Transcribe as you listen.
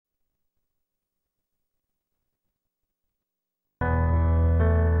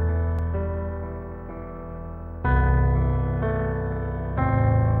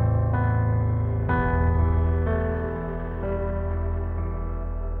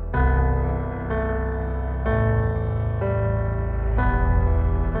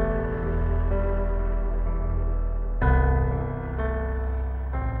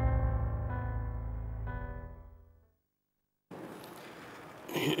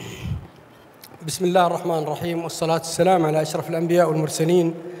بسم الله الرحمن الرحيم، والصلاة والسلام على أشرف الأنبياء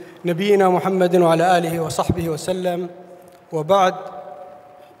والمرسلين نبينا محمد وعلى آله وصحبه وسلم. وبعد،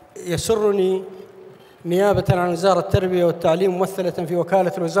 يسرني نيابة عن وزارة التربية والتعليم ممثلة في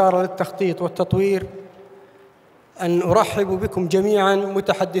وكالة الوزارة للتخطيط والتطوير أن أرحب بكم جميعاً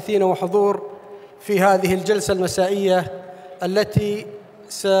متحدثين وحضور في هذه الجلسة المسائية التي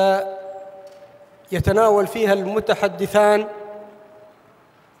سيتناول فيها المتحدثان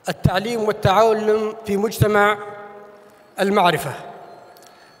التعليم والتعلم في مجتمع المعرفة.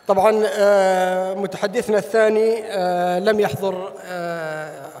 طبعاً متحدثنا الثاني لم يحضر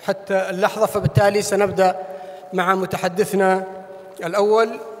حتى اللحظة، فبالتالي سنبدأ مع متحدثنا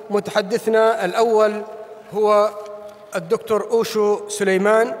الأول. متحدثنا الأول هو الدكتور أوشو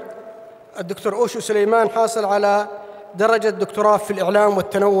سليمان. الدكتور أوشو سليمان حاصل على درجة دكتوراه في الإعلام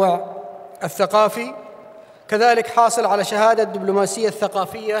والتنوع الثقافي، كذلك حاصل على شهادة الدبلوماسية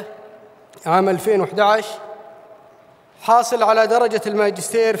الثقافية عام 2011، حاصل على درجة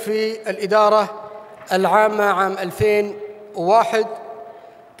الماجستير في الإدارة العامة عام 2001.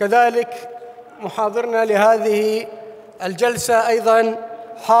 كذلك محاضرنا لهذه الجلسة أيضاً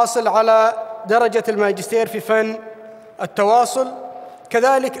حاصل على درجة الماجستير في فن التواصل،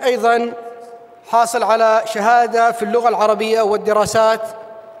 كذلك أيضاً حاصل على شهادة في اللغة العربية والدراسات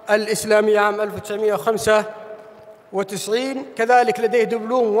الإسلامية عام 1995. كذلك لديه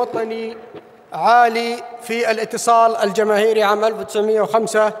دبلوم وطني عالي في الاتصال الجماهيري عام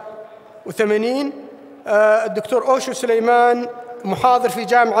 1985. الدكتور أوشو سليمان محاضر في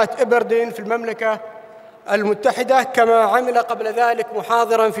جامعة إبردين في المملكة المتحدة، كما عمل قبل ذلك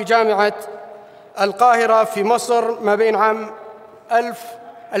محاضراً في جامعة القاهرة في مصر ما بين عام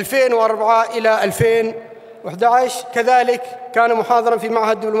 2004 إلى 2011. كذلك كان محاضراً في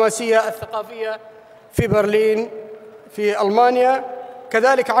معهد الدبلوماسية الثقافية في برلين في ألمانيا.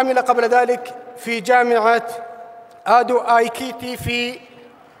 كذلك عمل قبل ذلك في جامعة آدو آيكيتي في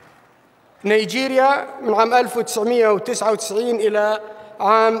نيجيريا من عام 1999 إلى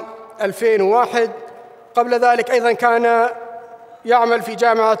عام 2001. قبل ذلك أيضاً كان يعمل في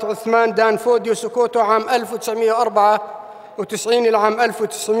جامعة عثمان دانفوديو سوكوتو عام 1994 إلى عام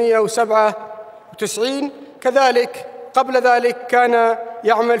 1997. كذلك قبل ذلك كان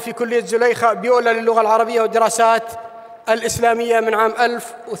يعمل في كلية زليخة بيولا للغة العربية والدراسات الإسلامية من عام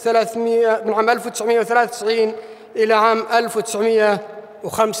 1993 إلى عام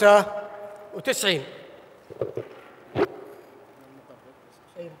 1995.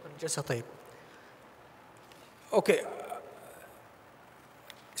 طيب. Okay.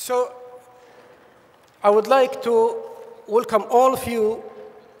 So I would like to welcome all of you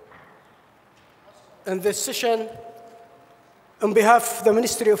in this session on behalf of the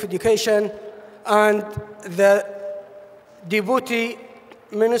Ministry of Education and the Deputy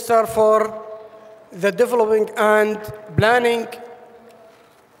Minister for the Developing and Planning.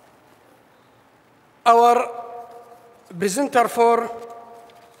 Our presenter for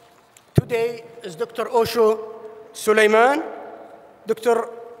today is Dr. Oshoo Suleiman. Dr.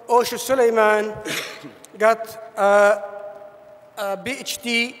 Oshoo Suleiman got a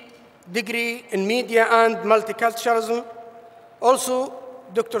PhD degree in media and multiculturalism. Also,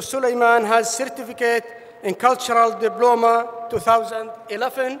 Dr. Suleiman has certificate in cultural diploma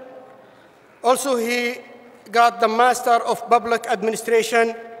 2011. Also, he got the Master of Public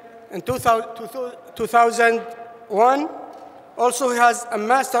Administration in 2001. Also, he has a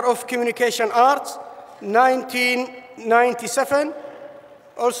Master of Communication Arts 1997.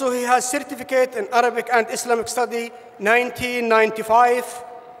 Also, he has certificate in Arabic and Islamic Study 1995.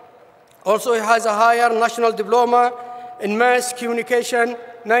 Also, he has a higher national diploma in Mass Communication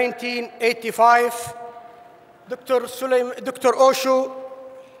 1985. Dr. Oshoo,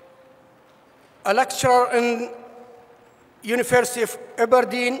 a lecturer in University of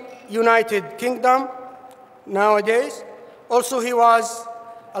Aberdeen, United Kingdom nowadays. Also, he was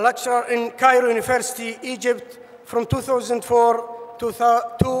a lecturer in Cairo University, Egypt from 2004 to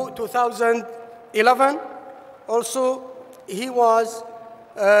 2011. Also, he was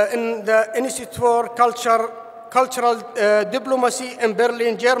in the Institute for Cultural Diplomacy in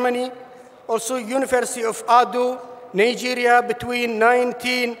Berlin, Germany. Also, University of Ado, Nigeria, between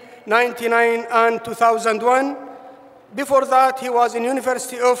 1999 and 2001. Before that, he was in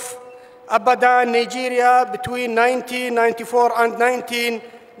University of Abadan, Nigeria, between 1994 and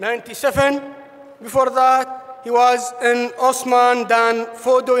 1997. Before that, he was in Osman Dan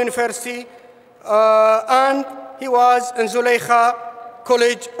Fodo University, and he was in Zulaikha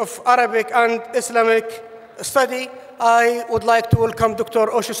College of Arabic and Islamic Study. I would like to welcome Dr.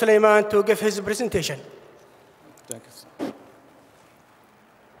 Oshoo Suleiman to give his presentation. Thank you.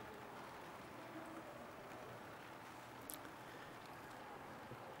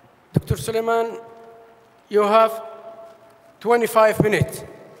 Dr. Süleyman, you have 25 minutes.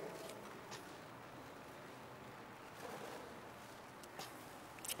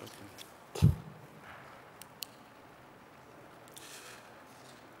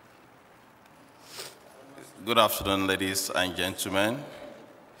 Good afternoon, ladies and gentlemen.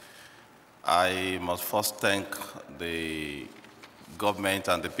 I must first thank the government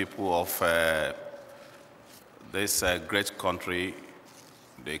and the people of this great country,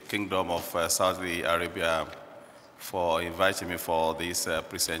 the Kingdom of Saudi Arabia, for inviting me for this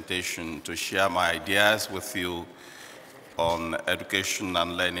presentation to share my ideas with you on education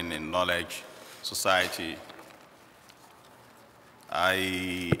and learning in knowledge society.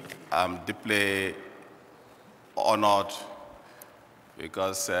 I am deeply honored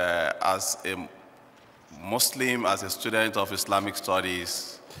because as a Muslim, as a student of Islamic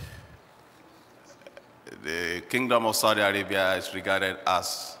studies, the Kingdom of Saudi Arabia is regarded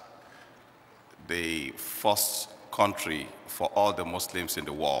as the first country for all the Muslims in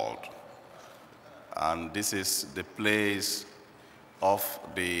the world. And this is the place of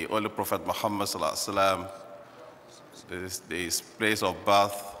the Holy Prophet Muhammad sallallahu alaihi wasallam. This is the place of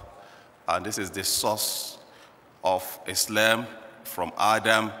birth, and this is the source of Islam from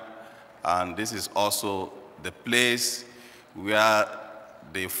Adam, and this is also the place where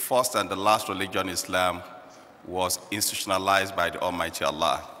the first and the last religion, Islam, was institutionalized by the Almighty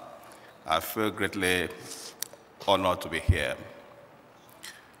Allah. I feel greatly honored to be here,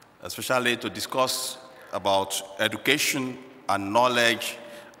 especially to discuss about education and knowledge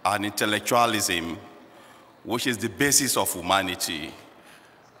and intellectualism, which is the basis of humanity.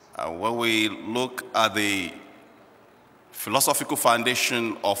 And when we look at the philosophical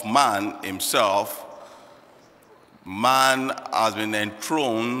foundation of man himself, man has been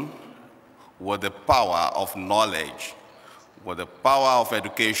enthroned with the power of knowledge, with the power of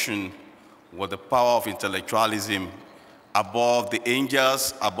education, with the power of intellectualism, above the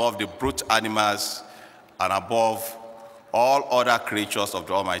angels, above the brute animals, and above all other creatures of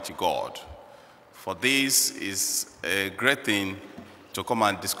the Almighty God. For this is a great thing to come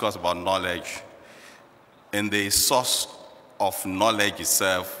and discuss about knowledge in the source of knowledge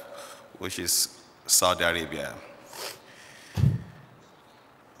itself, which is Saudi Arabia.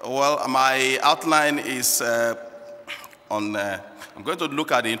 Well, my outline is I'm going to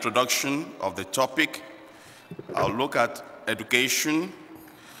look at the introduction of the topic. I'll look at education.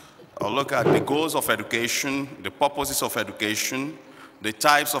 I'll look at the goals of education, the purposes of education, the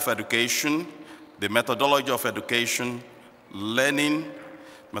types of education, the methodology of education, learning,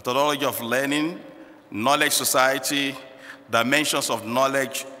 methodology of learning, knowledge society, dimensions of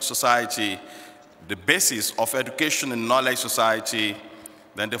knowledge society, the basis of education in knowledge society,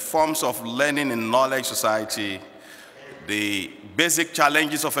 then the forms of learning in knowledge society, the basic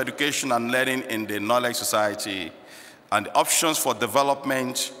challenges of education and learning in the knowledge society, and the options for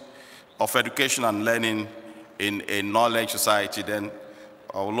development of education and learning in a knowledge society. Then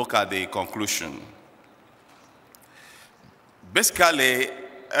I'll look at the conclusion. Basically,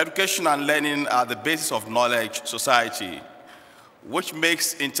 education and learning are the basis of knowledge society, which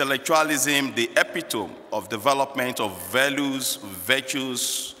makes intellectualism the epitome of development of values,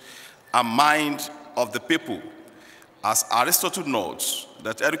 virtues, and mind of the people. As Aristotle notes,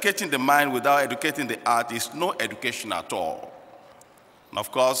 that educating the mind without educating the heart is no education at all. And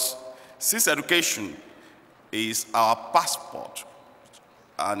of course, since education is our passport,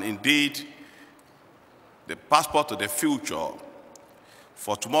 and indeed the passport to the future,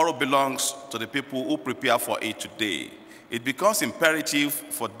 for tomorrow belongs to the people who prepare for it today, it becomes imperative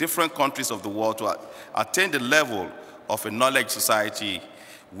for different countries of the world to attain the level of a knowledge society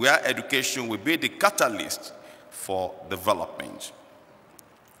where education will be the catalyst for development.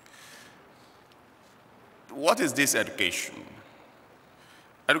 What is this education?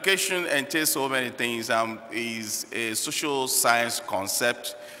 Education entails so many things, is a social science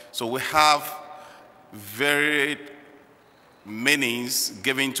concept. So we have varied meanings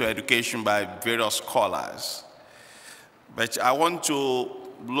given to education by various scholars. But I want to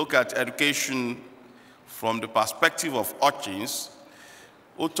look at education from the perspective of Hutchins,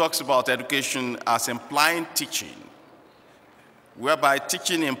 who talks about education as implying teaching, whereby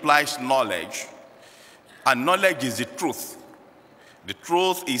teaching implies knowledge, and knowledge is the truth. The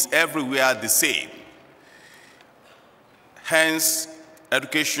truth is everywhere the same. Hence,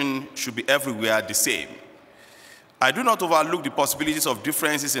 education should be everywhere the same. I do not overlook the possibilities of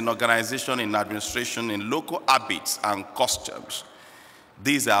differences in organization, in administration, in local habits and customs.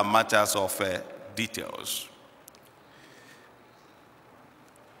 These are matters of details.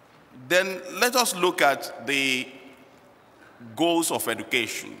 Then let us look at the goals of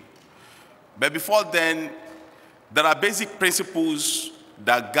education. But before then, there are basic principles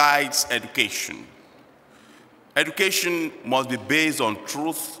that guides education. Education must be based on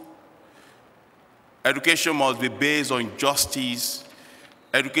truth. Education must be based on justice.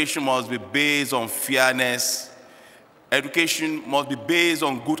 Education must be based on fairness. Education must be based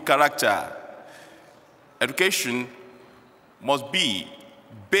on good character. Education must be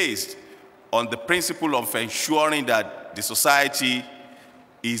based on the principle of ensuring that the society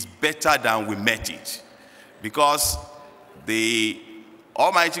is better than we met it. Because the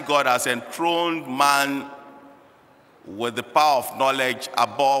Almighty God has enthroned man with the power of knowledge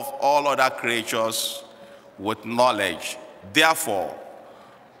above all other creatures with knowledge. Therefore,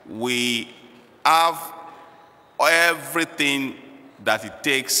 we have everything that it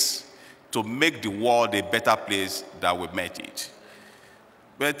takes to make the world a better place than we met it.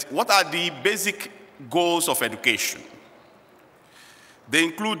 But what are the basic goals of education? They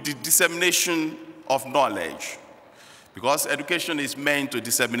include the dissemination of knowledge, because education is meant to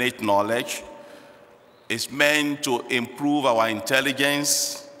disseminate knowledge. It's meant to improve our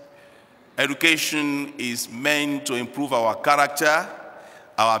intelligence. Education is meant to improve our character,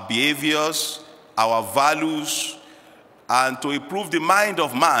 our behaviors, our values, and to improve the mind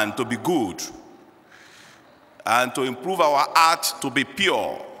of man to be good, and to improve our heart to be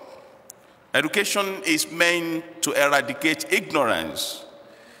pure. Education is meant to eradicate ignorance,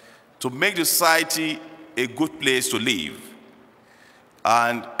 to make the society a good place to live.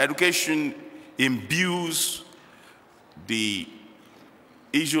 And education imbues the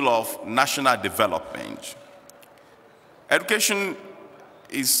issue of national development. Education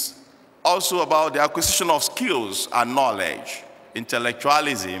is also about the acquisition of skills and knowledge,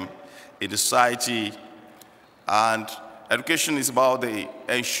 intellectualism in the society, and education is about the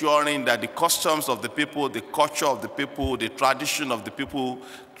ensuring that the customs of the people, the culture of the people, the tradition of the people,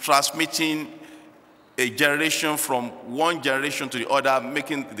 transmitting a generation from one generation to the other,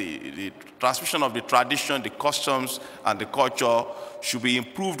 making the transmission of the tradition, the customs, and the culture should be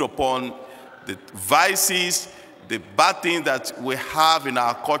improved upon. The vices, the bad things that we have in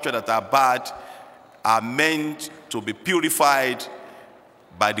our culture that are bad are meant to be purified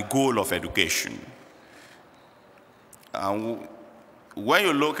by the goal of education. And when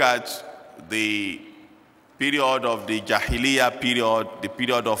you look at the period of the Jahiliyyah period, the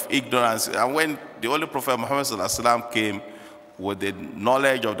period of ignorance, and when the Holy Prophet Muhammad ﷺ came with the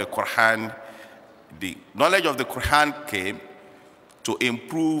knowledge of the Quran came to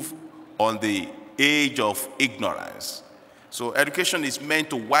improve on the age of ignorance. So education is meant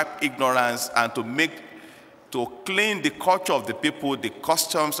to wipe ignorance and to clean the culture of the people, the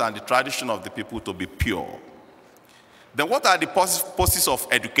customs and the tradition of the people to be pure. Then what are the purposes of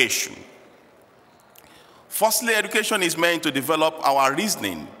education? Firstly, education is meant to develop our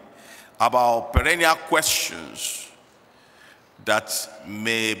reasoning about perennial questions that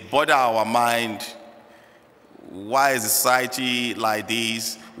may bother our mind. Why is society like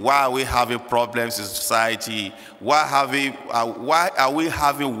this? Why are we having problems in society? Why are we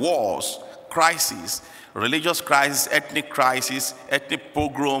having wars, crises, religious crisis, ethnic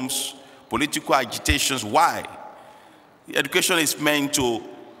pogroms, political agitations? Why? Education is meant to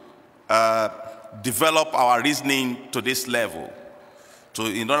develop our reasoning to this level,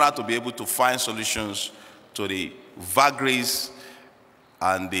 in order to be able to find solutions to the vagaries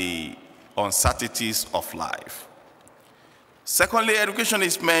and the uncertainties of life. Secondly, education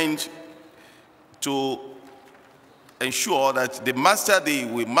is meant to ensure that we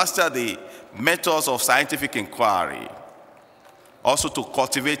master the methods of scientific inquiry, also to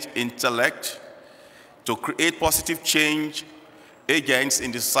cultivate intellect, to create positive change agents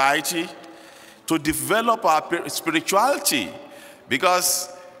in the society, to develop our spirituality,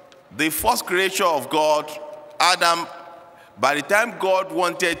 because the first creature of God, Adam, by the time God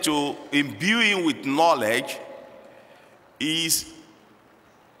wanted to imbue him with knowledge, his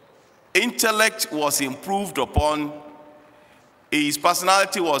intellect was improved upon, his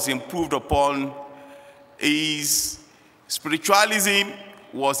personality was improved upon, his spiritualism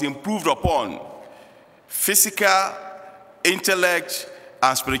was improved upon. Physical, intellect,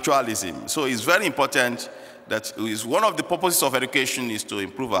 and spiritualism. So it's very important that one of the purposes of education is to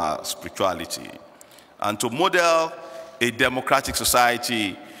improve our spirituality and to model a democratic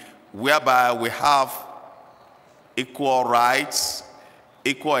society whereby we have equal rights,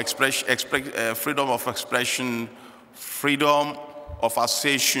 equal freedom of expression, freedom of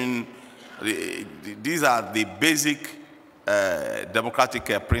association. These are the basic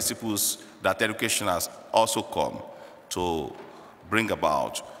democratic principles that education has also come to bring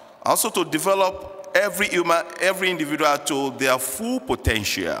about. Also to develop every individual to their full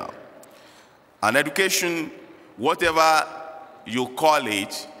potential. And education, whatever you call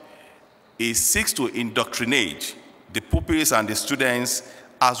it, it seeks to indoctrinate the pupils and the students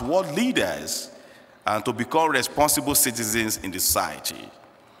as world leaders and to become responsible citizens in the society.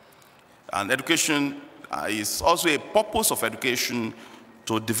 And education is also a purpose of education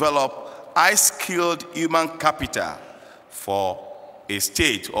to develop high-skilled human capital for a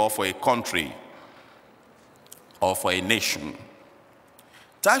state or for a country or for a nation.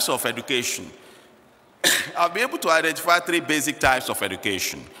 Types of education. I'll be able to identify 3 basic types of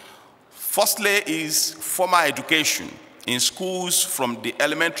education. Firstly is formal education in schools from the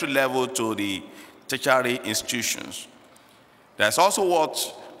elementary level to the tertiary institutions. There's also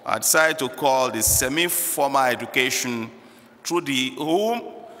what I decided to call the semi-formal education through the home,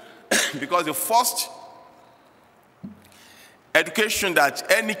 because the first education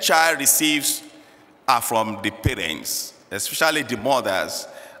that any child receives are from the parents, especially the mothers.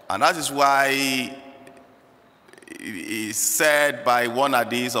 And that is why it's said by one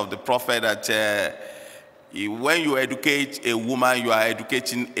hadith of the Prophet that when you educate a woman, you are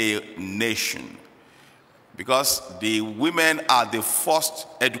educating a nation. Because the women are the first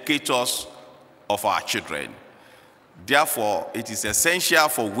educators of our children. Therefore, it is essential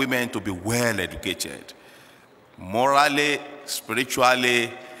for women to be well educated, morally,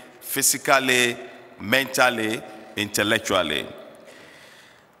 spiritually, physically, mentally, intellectually.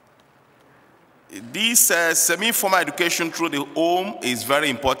 This semi-formal education through the home is very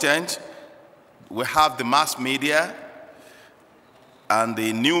important. We have the mass media and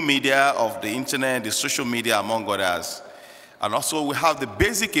the new media of the internet, the social media, among others. And also we have the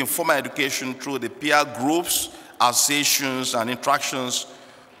basic informal education through the peer groups, associations, and interactions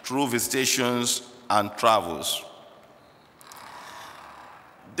through visitations and travels.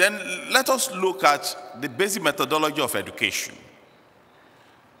 Then let us look at the basic methodology of education.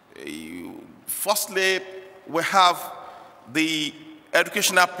 Firstly, we have the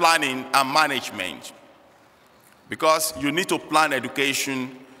educational planning and management. Because you need to plan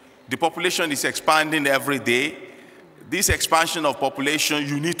education. The population is expanding every day. This expansion of population,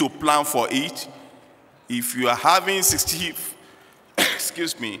 you need to plan for it. If you are having if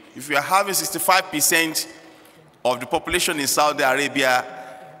you are having 65% of the population in Saudi Arabia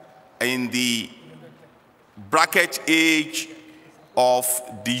in the bracket age of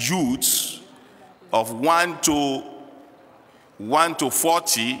the youths of 1 to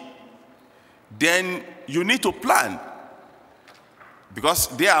 40, then you need to plan, because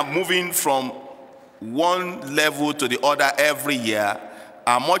they are moving from one level to the other every year,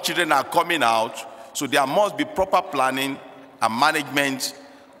 and more children are coming out, so there must be proper planning and management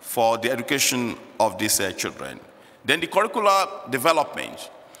for the education of these children. Then the curricular development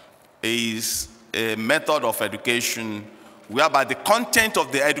is a method of education whereby the content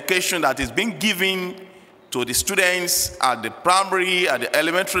of the education that is being given to the students at the primary, at the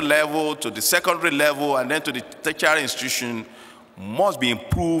elementary level, to the secondary level, and then to the tertiary institution must be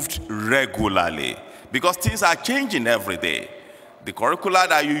improved regularly, because things are changing every day. The curricula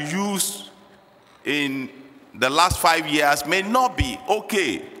that you use in the last 5 years may not be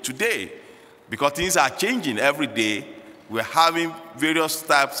okay today, because things are changing every day. We're having various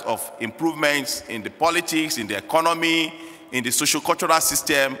types of improvements in the politics, in the economy, in the socio-cultural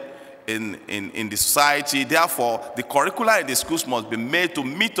system, in the society. Therefore, the curricula in the schools must be made to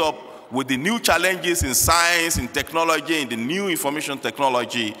meet up with the new challenges in science, in technology, in the new information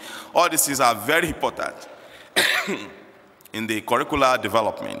technology. All these things are very important in the curricular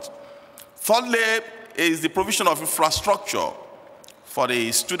development. Thirdly is the provision of infrastructure for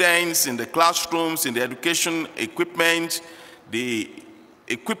the students in the classrooms, in the education equipment, the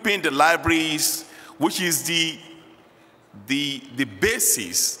equipping the libraries, which is the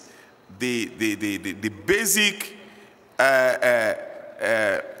basis, the basic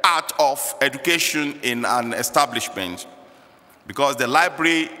art of education in an establishment. Because the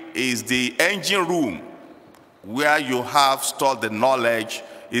library is the engine room where you have stored the knowledge,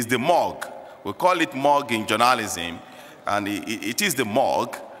 is the morgue. We call it morgue in journalism, and it is the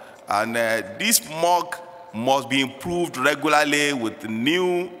morgue. And this morgue must be improved regularly with the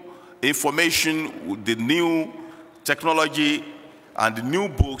new information, with the new technology, and the new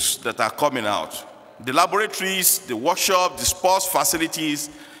books that are coming out. The laboratories, the workshop, the sports facilities,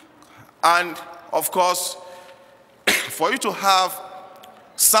 and of course, for you to have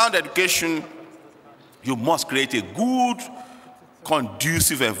sound education, you must create a good,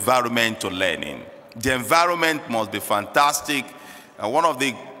 conducive environment to learning. The environment must be fantastic. And one of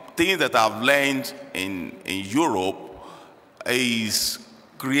the things that I've learned in Europe is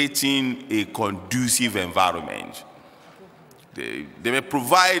creating a conducive environment. They may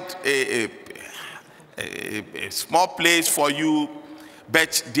provide a small place for you,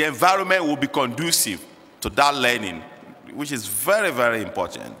 but the environment will be conducive to that learning, which is very, very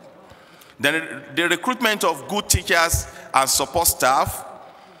important. Then the recruitment of good teachers and support staff,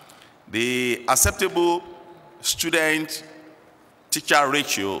 the acceptable student-teacher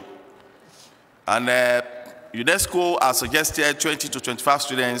ratio, and UNESCO has suggested 20 to 25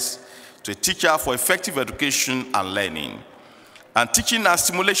 students to a teacher for effective education and learning. And teaching and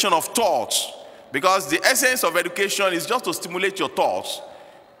stimulation of thoughts, because the essence of education is just to stimulate your thoughts,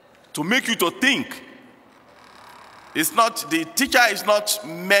 to make you to think. It's not, the teacher is not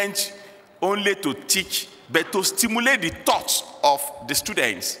meant only to teach, but to stimulate the thoughts of the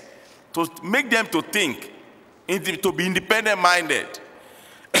students, to make them to think, to be independent-minded,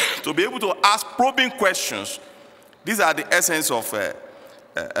 to be able to ask probing questions. These are the essence of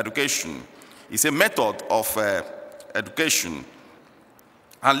education. It's a method of education.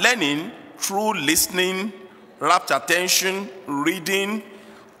 And learning through listening, rapt attention, reading,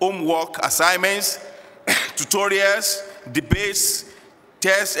 homework assignments, tutorials, debates,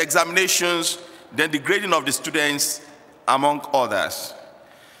 tests, examinations, then the grading of the students, among others.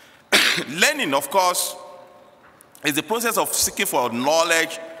 Learning, of course, is the process of seeking for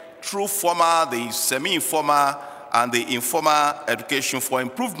knowledge through formal, the semi-informal, and the informal education for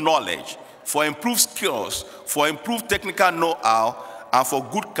improved knowledge, for improved skills, for improved technical know-how, and for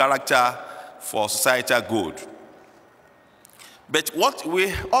good character, for societal good. But what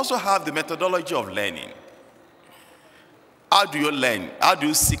we also have the methodology of learning. How do you learn? How do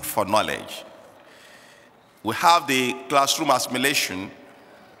you seek for knowledge? We have the classroom assimilation,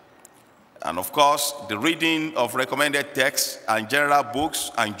 and of course, the reading of recommended texts and general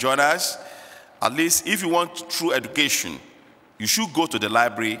books and journals. At least if you want true education, you should go to the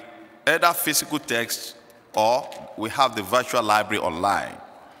library, either physical text or we have the virtual library online.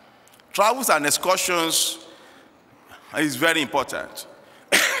 Travels and excursions is very important.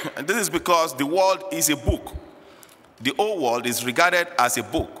 And this is because the world is a book. The whole world is regarded as a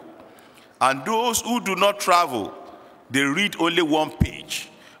book. And those who do not travel, they read only one page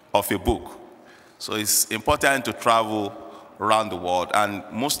of a book. So it's important to travel around the world. And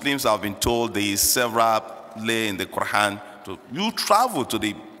Muslims have been told there is several lay in the Quran to you travel to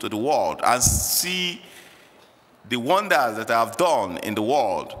the world and see the wonders that I have done in the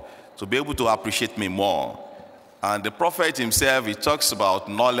world to be able to appreciate me more. And the Prophet himself, he talks about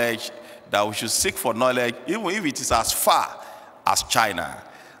knowledge, that we should seek for knowledge, even if it is as far as China.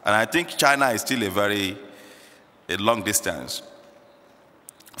 And I think China is still a long distance.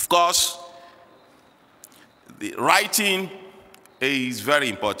 Of course, the writing is very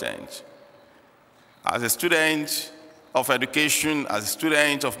important. As a student of education, as a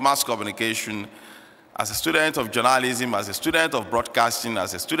student of mass communication, as a student of journalism, as a student of broadcasting,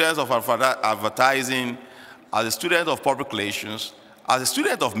 as a student of advertising, as a student of public relations, as a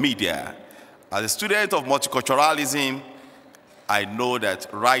student of media, as a student of multiculturalism, I know that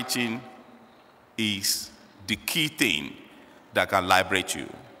writing is the key thing that can liberate you.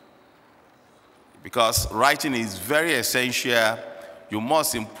 Because writing is very essential. You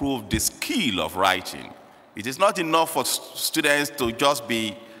must improve the skill of writing. It is not enough for students to just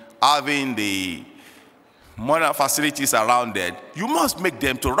be having the modern facilities around it. You must make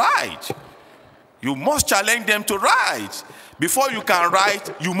them to write. You must challenge them to write. Before you can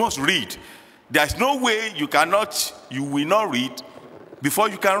write, you must read. There's no way you will not read before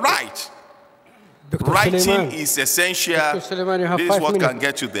you can write. Dr. Writing Sliman. is essential. Dr. Sliman, you have this 5 is what minutes. can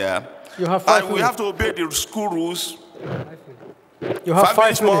get you there. You have 5 and we have to obey the school rules. You have 5 5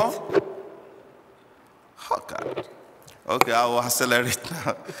 minutes. more? Oh, God. Okay, I will accelerate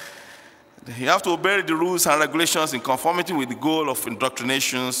now. You have to obey the rules and regulations in conformity with the goal of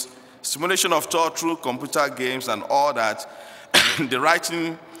indoctrinations, stimulation of thought through computer games and all that, the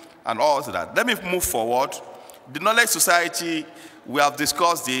writing and all that. Let me move forward. The knowledge society, we have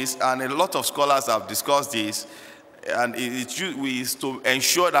discussed this, and a lot of scholars have discussed this, and it is to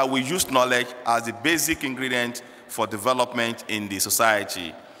ensure that we use knowledge as the basic ingredient for development in the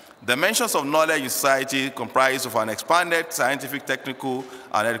society. Dimensions of knowledge in society comprise of an expanded scientific, technical,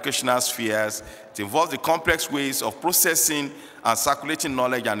 and educational spheres. It involves the complex ways of processing and circulating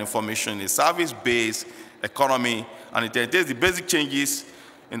knowledge and information in a service-based economy, and it entails the basic changes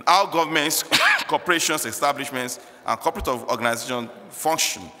in how governments, corporations, establishments, and corporate organizations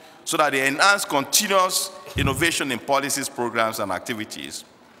function so that they enhance continuous innovation in policies, programs, and activities.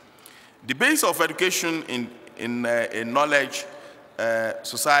 The base of education in knowledge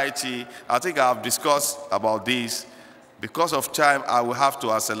society, I think I have discussed about this. Because of time, I will have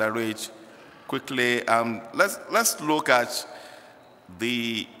to accelerate quickly. Let's look at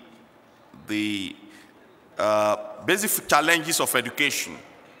the basic challenges of education.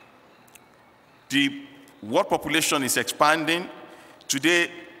 The world population is expanding.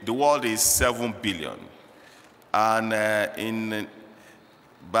 Today, the world is 7 billion. And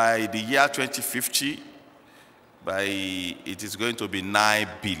by the year 2050, it is going to be 9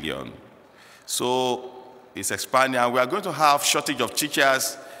 billion. So it's expanding, and we are going to have shortage of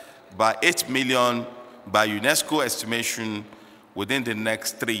teachers by 8 million by UNESCO estimation within the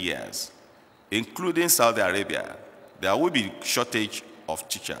next 3 years, including Saudi Arabia. There will be shortage of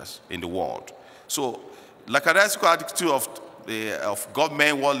teachers in the world. So, lackadaisical attitude of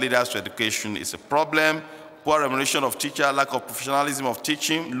government, world leaders to education is a problem. Poor remuneration of teachers, lack of professionalism of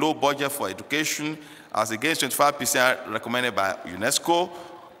teaching, low budget for education, as against 25% recommended by UNESCO.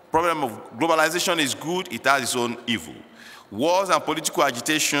 Problem of globalization is good, it has its own evil. Wars and political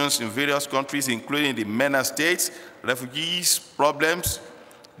agitations in various countries, including the MENA states, refugees, problems,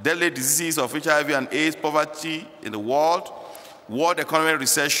 deadly diseases of HIV and AIDS, poverty in the world, world economic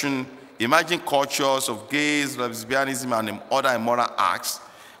recession, emerging cultures of gays, lesbianism, and other immoral acts.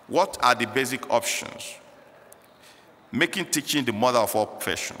 What are the basic options? Making teaching the mother of all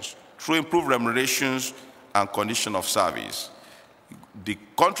professions through improved remunerations and condition of service. The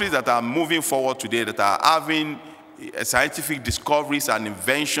countries that are moving forward today, that are having scientific discoveries and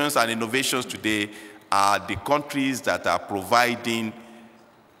inventions and innovations today, are the countries that are providing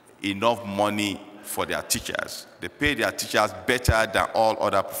enough money for their teachers. They pay their teachers better than all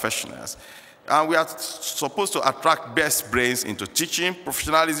other professionals. And we are supposed to attract best brains into teaching,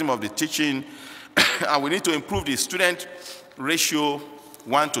 professionalism of the teaching, and we need to improve the student ratio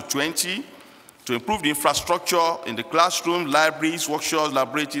 1 to 20, to improve the infrastructure in the classroom, libraries, workshops,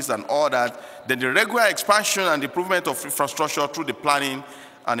 laboratories, and all that. Then the regular expansion and improvement of infrastructure through the planning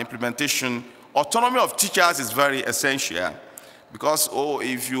and implementation. Autonomy of teachers is very essential, because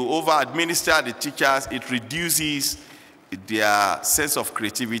if you over-administer the teachers, it reduces their sense of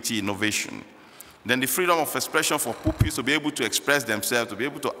creativity, innovation. Then the freedom of expression for pupils to be able to express themselves, to be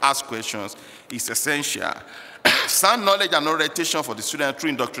able to ask questions, is essential. Sound knowledge and orientation for the student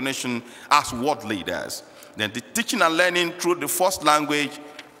through indoctrination as world leaders. Then the teaching and learning through the first language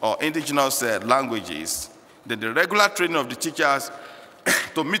or indigenous languages. Then the regular training of the teachers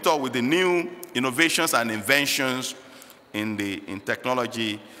to meet up with the new innovations and inventions in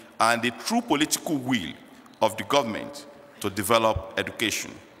technology, and the true political will of the government to develop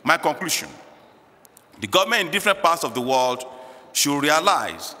education. My conclusion: the government in different parts of the world should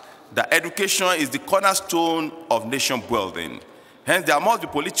realize that education is the cornerstone of nation building. Hence, there must be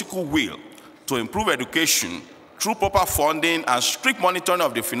political will to improve education through proper funding and strict monitoring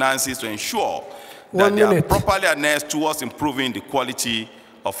of the finances to ensure that they are properly harnessed towards improving the quality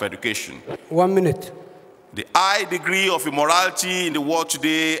of education. 1 minute. The high degree of immorality in the world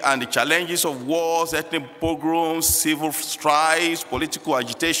today and the challenges of wars, ethnic pogroms, civil strikes, political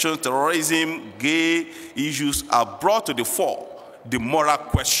agitation, terrorism, gay issues are brought to the fore the moral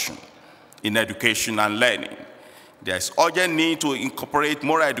question in education and learning. There is urgent need to incorporate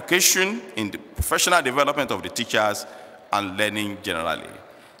moral education in the professional development of the teachers and learning generally.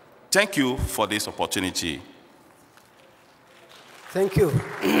 Thank you for this opportunity. Thank you.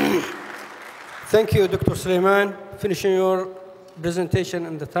 Thank you, Dr. Sliman, finishing your presentation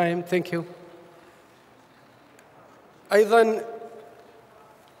in the time. Thank you. أيضاً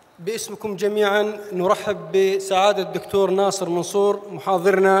باسمكم جميعاً نرحب بسعادة الدكتور ناصر منصور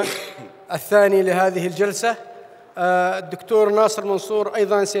محاضرنا الثاني لهذه الجلسة. الدكتور ناصر منصور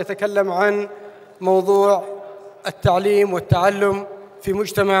أيضاً سيتكلم عن موضوع التعليم والتعلم في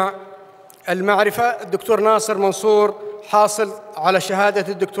مجتمع المعرفة. الدكتور ناصر منصور حاصل على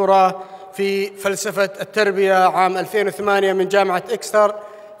شهادة الدكتوراه في فلسفة التربية عام 2008 من جامعة إكستر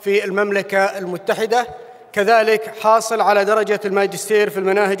في المملكة المتحدة. كذلك حاصل على درجة الماجستير في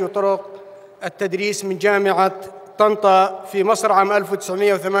المناهج وطرق التدريس من جامعة طنطا في مصر عام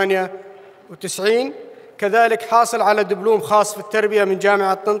 1998. كذلك حاصل على دبلوم خاص في التربية من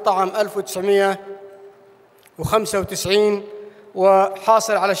جامعة طنطا عام 1995،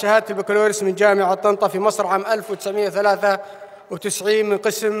 وحاصل على شهادة البكالوريوس من جامعة طنطا في مصر عام 1993 من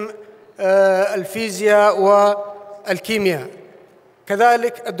قسم الفيزياء والكيمياء.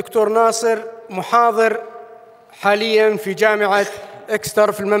 كذلك الدكتور ناصر محاضر حالياً في جامعة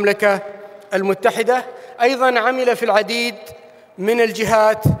إكستر في المملكة المتحدة. أيضاً عمل في العديد من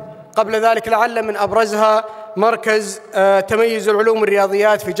الجهات قبل ذلك، لعل من أبرزها مركز تميز العلوم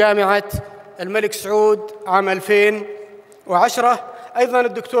الرياضيات في جامعة الملك سعود عام 2010. أيضاً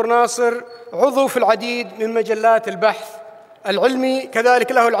الدكتور ناصر عضو في العديد من مجلات البحث العلمي،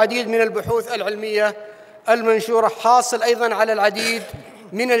 كذلك له العديد من البحوث العلمية المنشورة، حاصل أيضاً على العديد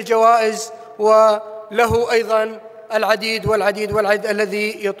من الجوائز له أيضا العديد والعديد والعديد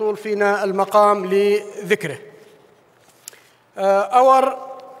الذي يطول فينا المقام لذكره. Our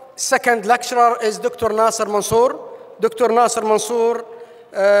second lecturer is Dr. Naaser Mansour. Dr. Naaser Mansour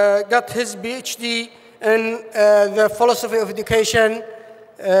got his PhD in the philosophy of education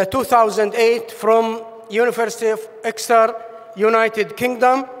 2008 from University of Exeter, United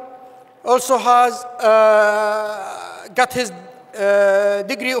Kingdom. Also has got his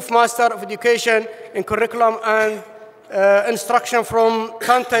degree of Master of Education in Curriculum and Instruction from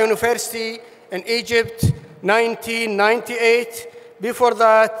Tanta University in Egypt, 1998. Before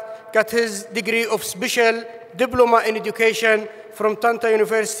that, got his degree of Special Diploma in Education from Tanta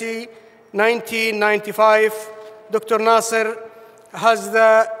University, 1995. Dr. Naaser has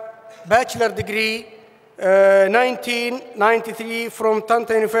the bachelor degree 1993 from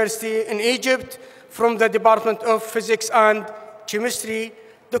Tanta University in Egypt from the Department of Physics and Chemistry.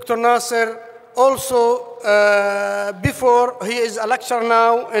 Dr. Naaser also, before, he is a lecturer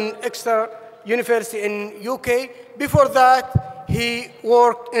now in Exeter University in UK. Before that, he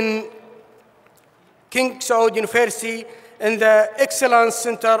worked in King Saud University in the Excellence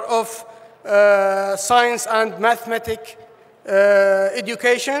Center of Science and Mathematics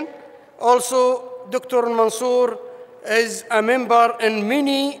Education. Also, Dr. Mansour is a member in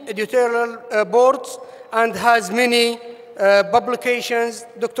many editorial boards and has many publications.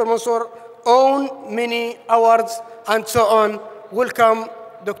 Dr. Mansour owns many awards and so on. Welcome,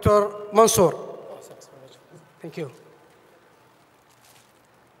 Dr. Mansour. Thank you.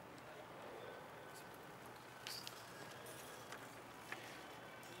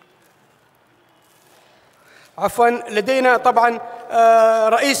 عفواً لدينا طبعاً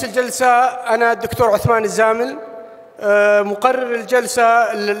رئيس الجلسة أنا الدكتور عثمان الزامل، مقرر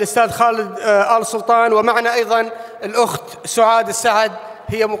الجلسة الأستاذ خالد آل سلطان، ومعنا أيضاً الأخت سعاد السعد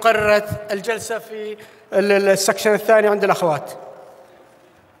هي مقررة الجلسة في السكشن الثاني عند الأخوات.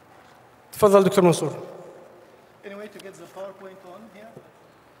 تفضل دكتور منصور. Any way to get the PowerPoint on here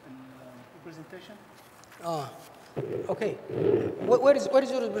in the presentation? Okay. Where is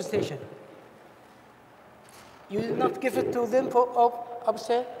your presentation? You did not give it to them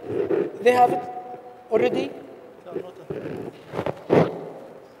upstairs? They have it already?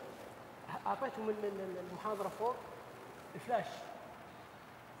 أعطيتهم المحاضرة فوق الفلاش.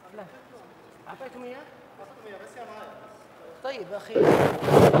 أعطيتهم إياه؟ بس يا معايا. طيب أخي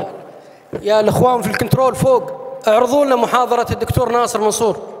يا الإخوان في الكنترول فوق اعرضوا لنا محاضرة الدكتور ناصر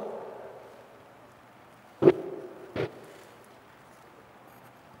منصور.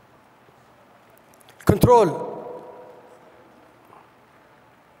 كنترول.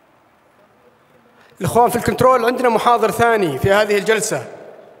 الإخوان في الكنترول عندنا محاضر ثاني في هذه الجلسة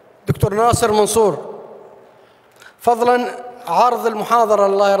دكتور ناصر منصور. فضلاً عرض المحاضرة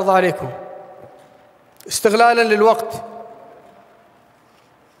الله يرضى عليكم استغلالاً للوقت.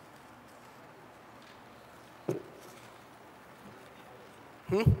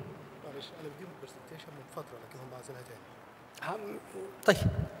 معلش أنا بديهم برزنتيشن من فترة لكن هم عايزينها تاني. طيب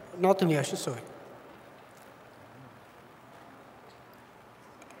نعطيهم إياه شو نسوي؟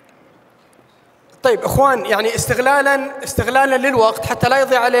 طيب اخوان يعني استغلالا للوقت حتى لا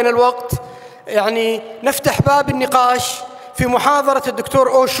يضيع علينا الوقت، يعني نفتح باب النقاش في محاضرة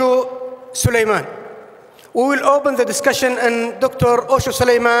الدكتور أوشو سليمان. We will open the discussion in Dr. Oshoo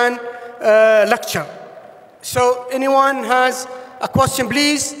Suleiman lecture. So anyone has a question,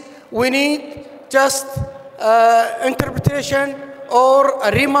 please. We need just interpretation or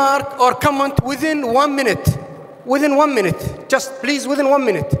a remark or comment within 1 minute. Within 1 minute. Just please within 1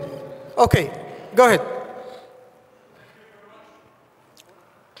 minute. Okay. Go ahead.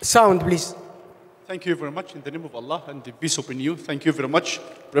 Sound, please. Thank you very much in the name of Allah and the peace upon you. Thank you very much,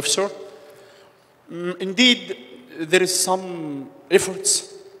 Professor. Indeed, there is some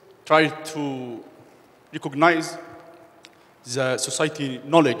efforts try to recognize the society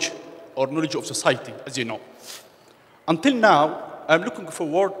knowledge or knowledge of society, as you know. Until now, I'm looking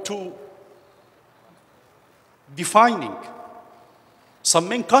forward to defining some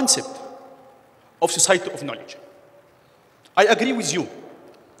main concept of society of knowledge. I agree with you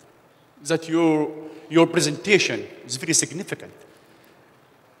that your presentation is very significant,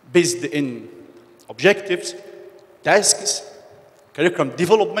 based in objectives, tasks, curriculum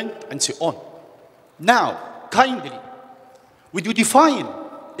development, and so on. Now, kindly, would you define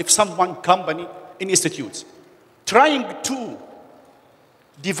if someone, company, in institutes, trying to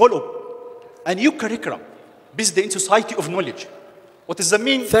develop a new curriculum based in society of knowledge, what is the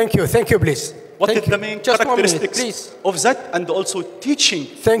main? Thank you, please. What is the main characteristics of that, and also teaching?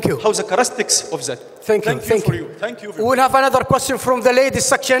 Thank you. How the characteristics of that? Thank you. Thank you. Thank you. We'll have another question from the ladies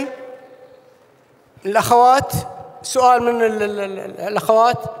section. الأخوات، سؤال من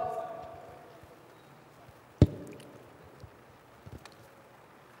الأخوات.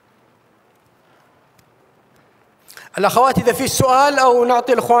 الأخوات إذا في سؤال أو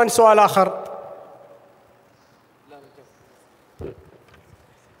نعطي الأخوان سؤال آخر.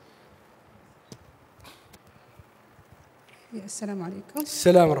 السلام عليكم.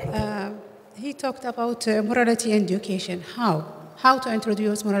 السلام ورحمة الله. He talked about morality and education. How to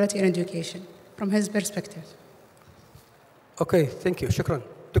introduce morality and education from his perspective. Okay, thank you. شكرا.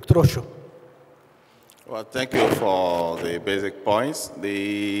 دكتور أوشو. Well, thank you for the basic points.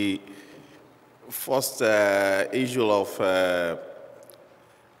 The first issue of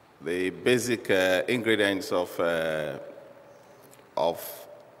the basic ingredients of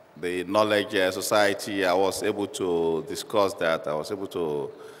the knowledge society, I was able to discuss that. I was able to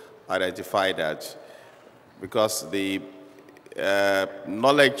identify that because the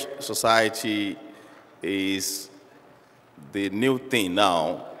knowledge society is the new thing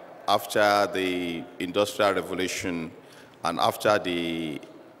now after the Industrial Revolution and after the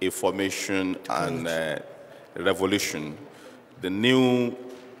Information and Revolution. The new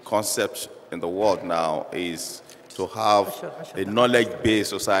concept in the world now is to have a knowledge-based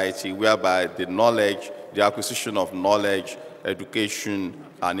society whereby the knowledge, the acquisition of knowledge, education,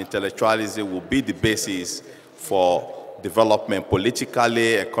 and intellectualism will be the basis for development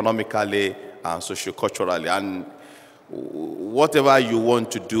politically, economically, and socio-culturally. And whatever you want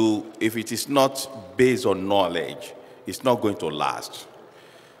to do, if it is not based on knowledge, it's not going to last.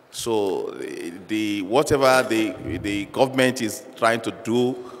 So whatever the government is trying to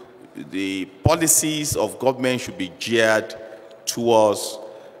do, the policies of government should be geared towards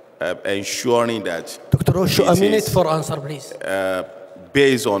ensuring that Dr. Oshoo, a minute for answer, please.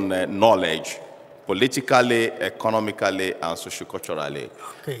 Based on knowledge, politically, economically, and socioculturally.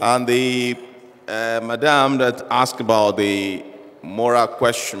 Okay. And the madam that asked about the moral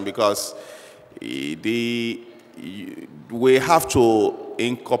question, because we have to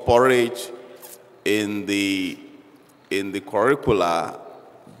incorporate in the curricula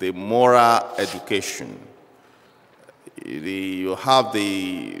the moral education. You have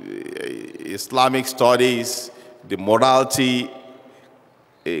the Islamic studies, the morality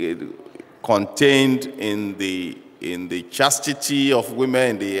contained in the chastity of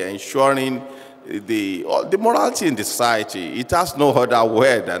women, the ensuring the morality in the society. It has no other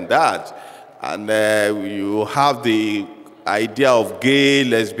word than that. And you have the idea of gay,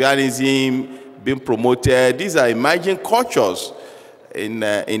 lesbianism being promoted. These are emerging cultures in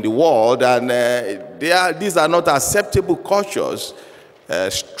the world, and these are not acceptable cultures,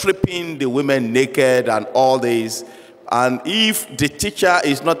 stripping the women naked and all this. And if the teacher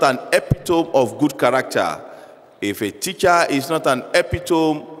is not an epitome of good character, if a teacher is not an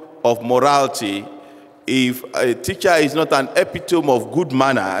epitome of morality, if a teacher is not an epitome of good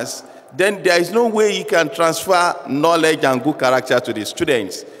manners, then there is no way you can transfer knowledge and good character to the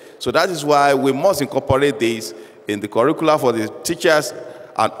students. So that is why we must incorporate this in the curricula for the teachers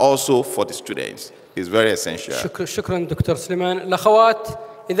and also for the students. It's very essential. شكرا دكتور سليمان. الأخوات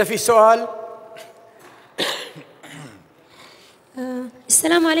إذا في سؤال.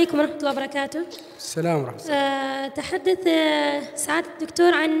 السلام عليكم ورحمة الله وبركاته. السلام ورحمة الله. تحدث سعادة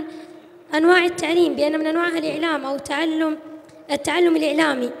الدكتور عن أنواع التعليم بأن من أنواعها الإعلام أو التعلم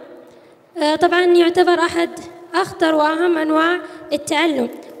الإعلامي. طبعاً يعتبر أحد أخطر وأهم أنواع التعلم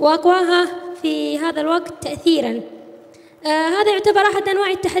وأقواها في هذا الوقت تأثيراً. هذا يعتبر أحد أنواع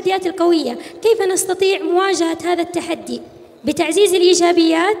التحديات القوية. كيف نستطيع مواجهة هذا التحدي بتعزيز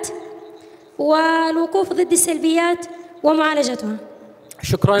الإيجابيات والوقوف ضد السلبيات ومعالجتها؟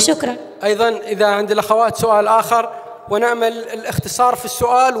 شكراً. أيضاً إذا عند الأخوات سؤال آخر ونأمل الاختصار في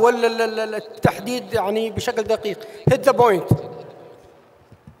السؤال ولا التحديد يعني بشكل دقيق. Hit the point.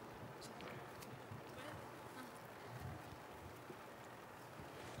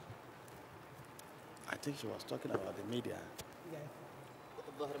 I think she was talking about the media.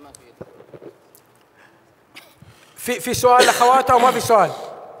 في سؤال الأخوات أو ما في سؤال؟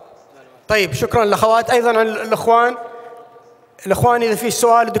 طيب شكراً الأخوات. أيضاً عن الأخوان إذا في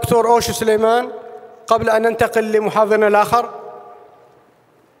سؤال الدكتور أوشو سليمان قبل أن ننتقل لمحاضرنا الآخر.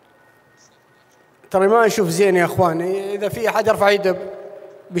 ترى ما نشوف زين يا أخوان، إذا في أحد يرفع يده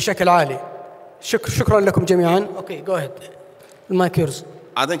بشكل عالي. شكراً لكم جميعاً. Okay, go ahead. Mic yours.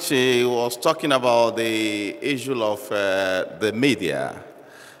 I think she was talking about the issue of the media.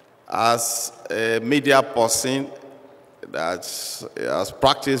 As a media person that has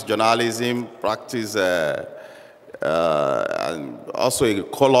practiced journalism, and also a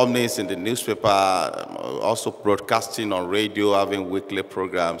columnist in the newspaper, also broadcasting on radio, having weekly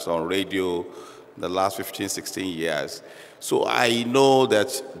programs on radio, the last 15, 16 years. So I know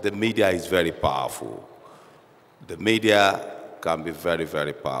that the media is very powerful. The media can be very,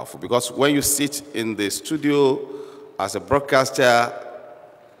 very powerful. Because when you sit in the studio as a broadcaster,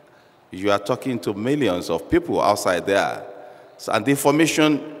 you are talking to millions of people outside there. So, and the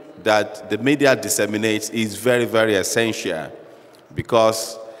information that the media disseminates is very, very essential,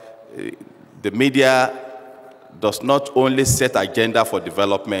 because the media does not only set agenda for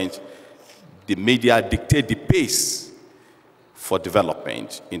development, the media dictate the pace for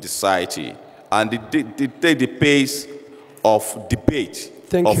development in the society, and they dictate the pace of debate,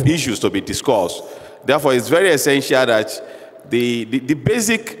 of issues to be discussed. Therefore, it's very essential that the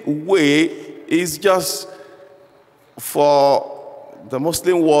basic way is just for the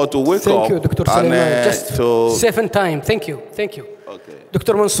Muslim world to wake up. Thank you, Dr. Sliman. Just to save in time. Thank you. Thank you. Okay.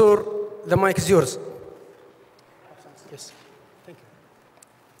 Dr. Mansour, the mic is yours. Yes. Thank you.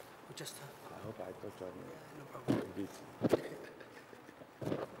 Just, I hope I touch on it.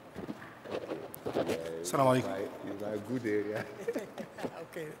 Assalamu alaikum. It's a good area.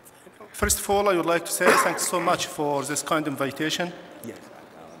 okay. First of all, I would like to say thanks so much for this kind invitation. Yes.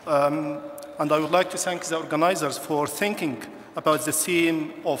 And I would like to thank the organizers for thinking about the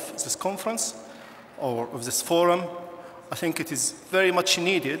theme of this conference or of this forum. I think it is very much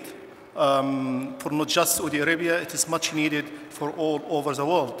needed for not just Saudi Arabia, it is much needed for all over the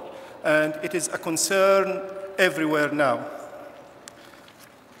world. And it is a concern everywhere now.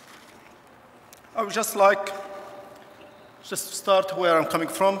 I would just like to start where I'm coming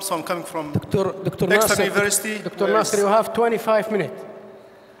from. So I'm coming from Dr. Nassar University. Dr. Nassar, you have 25 minutes.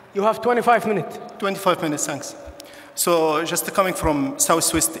 You have 25 minutes. 25 minutes, thanks. So just coming from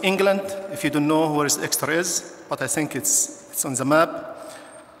southwest England, if you don't know where Exeter is, but I think it's on the map.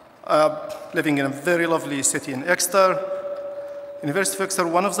 Living in a very lovely city in Exeter. University of Exeter,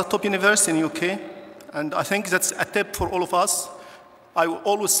 one of the top universities in the UK. And I think that's a tip for all of us. I will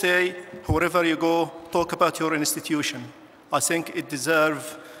always say, wherever you go, talk about your institution. I think it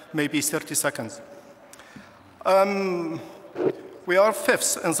deserves maybe 30 seconds. We are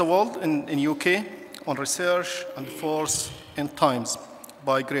fifth in the world in UK on research and fourth in Times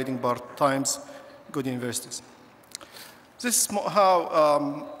by grading bar Times good universities. This is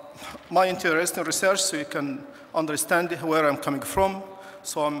how my interest in research, so you can understand where I'm coming from.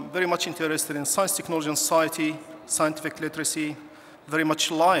 So I'm very much interested in science, technology, and society, scientific literacy, very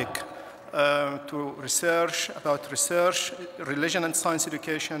much like to research about research, religion and science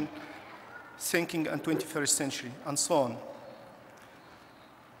education, thinking and 21st century, and so on.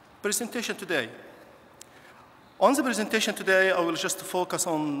 Presentation today. On the presentation today, I will just focus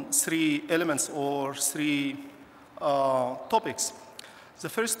on three elements or three topics. The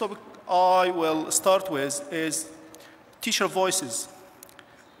first topic I will start with is teacher voices.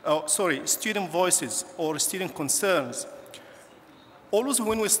 Student voices or student concerns. Always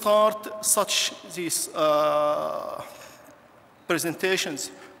when we start such these presentations,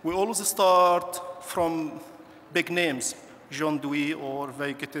 we always start from big names, John Dewey or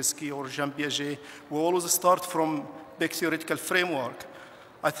Vygotsky or Jean Piaget. We always start from big theoretical framework.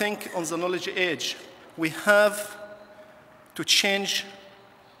 I think on the knowledge age, we have to change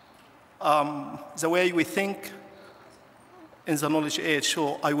the way we think in the knowledge age.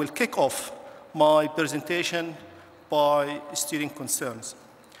 So I will kick off my presentation by student concerns.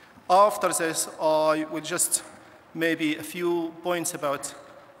 After this, I will just maybe a few points about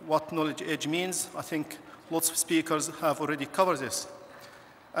what knowledge age means. I think lots of speakers have already covered this.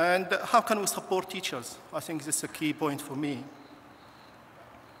 And how can we support teachers? I think this is a key point for me.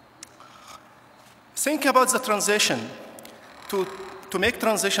 Think about the transition. To make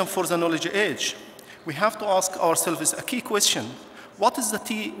transition for the knowledge age, we have to ask ourselves a key question. What is the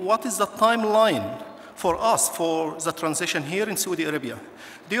timeline for us for the transition here in Saudi Arabia?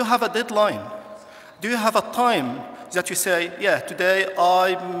 Do you have a deadline? Do you have a time that you say, yeah, today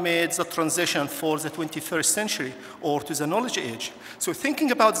I made the transition for the 21st century or to the knowledge age? So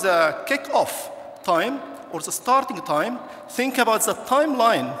thinking about the kick-off time or the starting time, think about the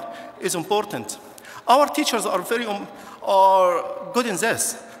timeline is important. Our teachers are are good in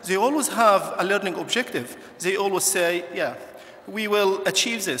this. They always have a learning objective. They always say, yeah, we will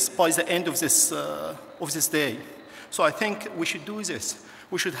achieve this by the end of this day. So I think we should do this.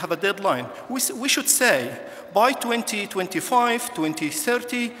 We should have a deadline. We should say, by 2025,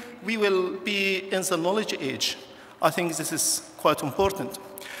 2030, we will be in the knowledge age. I think this is quite important.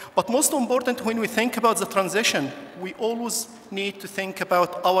 But most important, when we think about the transition, we always need to think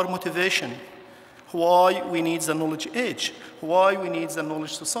about our motivation. Why we need the knowledge age, why we need the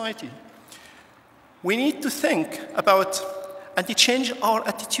knowledge society. We need to think about and to change our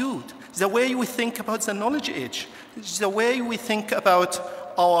attitude. the way we think about the knowledge age, the way we think about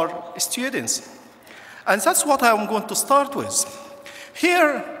our students. And that's what I'm going to start with.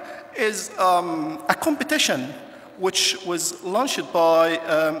 Here is a competition which was launched by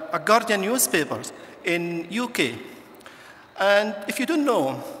a Guardian newspaper in UK. And if you don't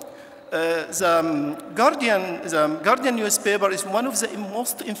know, the Guardian newspaper is one of the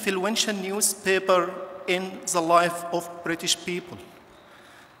most influential newspapers in the life of British people.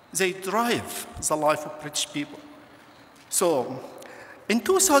 They drive the life of British people. So, in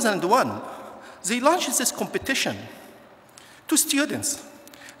 2001, they launched this competition to students.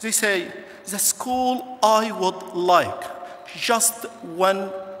 They say, the school I would like, just one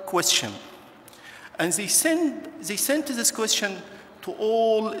question. And they sent this question to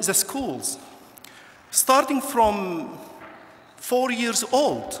all the schools, starting from 4 years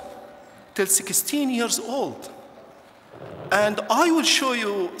old till 16 years old. And I will show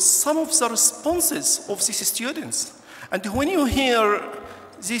you some of the responses of these students. And when you hear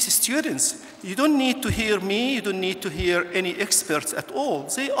these students, you don't need to hear me, you don't need to hear any experts at all.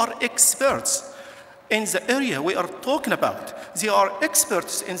 They are experts in the area we are talking about. They are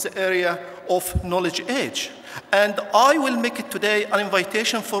experts in the area of knowledge age. And I will make it today an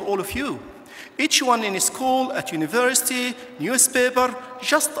invitation for all of you. Each one in school, at university, newspaper,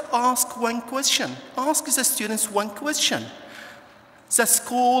 just ask one question. Ask the students one question. The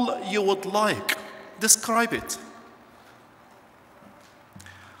school you would like, describe it.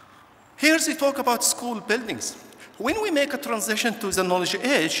 Here they talk about school buildings. When we make a transition to the knowledge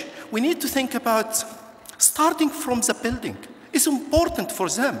age, we need to think about starting from the building. It's important for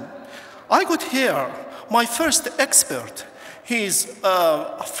them. I got here my first expert. He's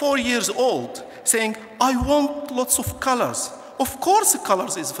 4 years old, saying, I want lots of colors. Of course,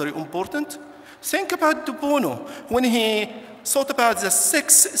 colors is very important. Think about De Bono when he thought about the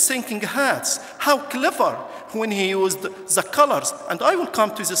 6 thinking hats. How clever when he used the colors. And I will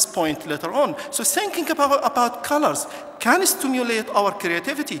come to this point later on. So thinking about colors can stimulate our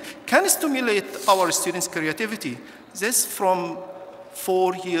creativity, can stimulate our students' creativity. This from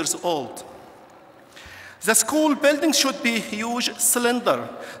 4 years old. The school building should be huge cylinder.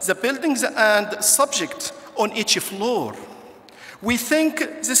 The buildings and subject on each floor. We think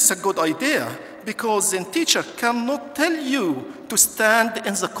this is a good idea because the teacher cannot tell you to stand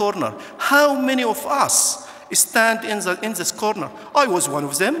in the corner. How many of us stand in this corner? I was one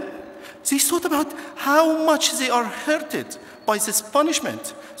of them. They thought about how much they are hurted by this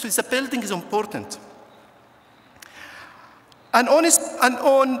punishment. So the building is important. An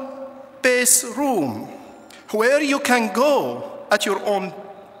on-pace room where you can go at your own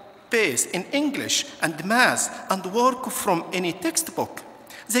pace in English and math and work from any textbook.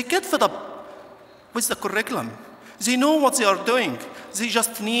 They get fed up with the curriculum. They know what they are doing. They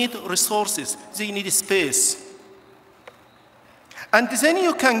just need resources. They need space. And then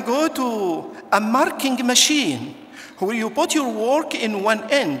you can go to a marking machine where you put your work in one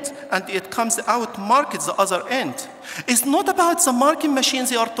end and it comes out marked the other end. It's not about the marking machines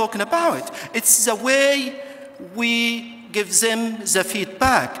they are talking about. It's the way we give them the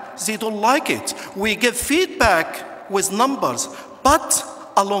feedback. They don't like it. We give feedback with numbers, but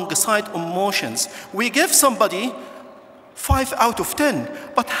alongside emotions. We give somebody 5 out of 10,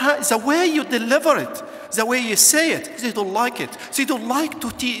 but the way you deliver it, the way you say it, they don't like it. They don't like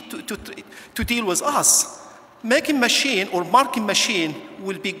to deal with us. Making machine or marking machine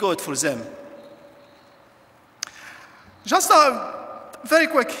will be good for them. Just very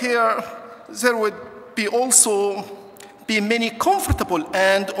quick here, there would be also many comfortable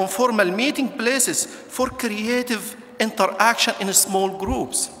and informal meeting places for creative interaction in small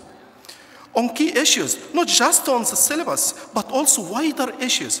groups on key issues, not just on the syllabus, but also wider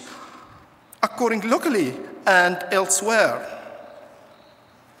issues, occurring locally and elsewhere.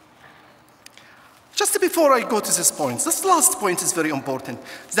 Just before I go to this point, this last point is very important.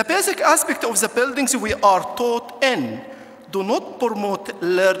 The basic aspect of the buildings we are taught in do not promote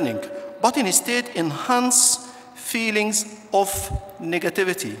learning, but instead enhance feelings of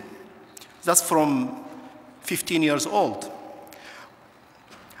negativity. That's from 15 years old.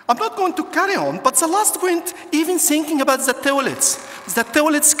 I'm not going to carry on, but the last point, even thinking about the toilets. The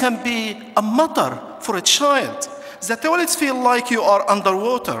toilets can be a matter for a child. The toilets feel like you are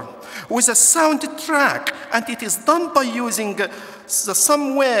underwater with a soundtrack, and it is done by using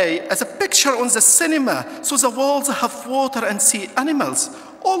some way as a picture on the cinema, so the walls have water and sea animals.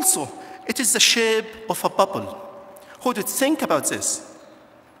 Also, it is the shape of a bubble. Who did think about this?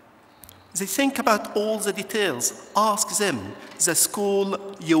 They think about all the details. Ask them the school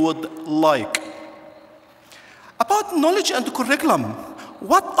you would like. About knowledge and curriculum,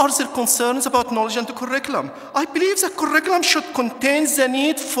 What are their concerns about knowledge and the curriculum? I believe the curriculum should contain the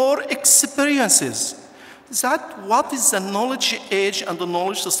need for experiences. That what is the knowledge age and the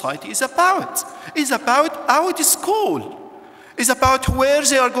knowledge society is about. It's about out of school. It's about where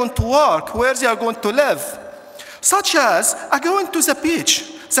they are going to work, where they are going to live. Such as going to the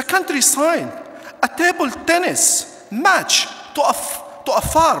beach, the countryside, a table tennis match to a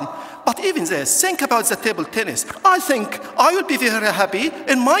farm. But even this, think about the table tennis. I think I will be very happy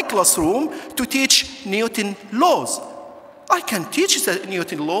in my classroom to teach Newton laws. I can teach the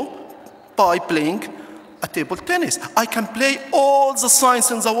Newton law by playing a table tennis. I can play all the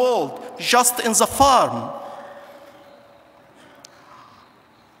science in the world just in the farm.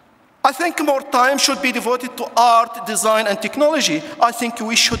 I think more time should be devoted to art, design, and technology. I think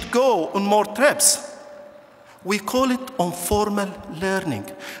we should go on more trips. We call it informal learning.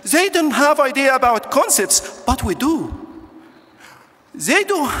 They don't have idea about concepts, but we do. They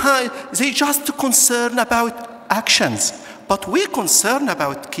just concern about actions, but we're concerned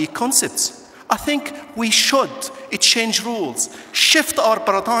about key concepts. I think we should change rules, shift our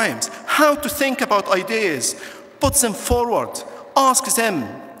paradigms, how to think about ideas, put them forward, ask them,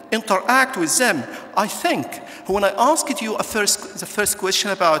 interact with them. I think when I asked you the first question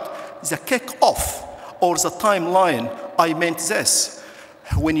about the kick-off or the timeline, I meant this.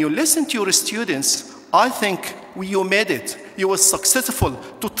 When you listen to your students, I think you made it. You were successful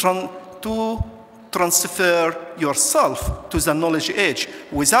to transfer yourself to the knowledge age.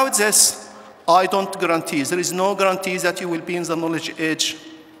 Without this, I don't guarantee. There is no guarantee that you will be in the knowledge age.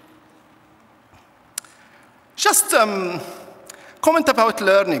 Just comment about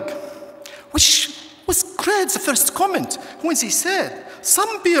learning, which was great, the first comment, when they said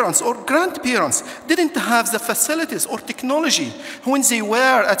some parents or grandparents didn't have the facilities or technology when they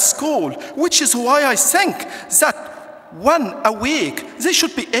were at school, which is why I think that one a week they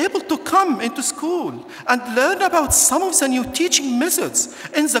should be able to come into school and learn about some of the new teaching methods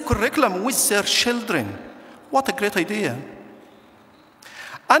in the curriculum with their children. What a great idea.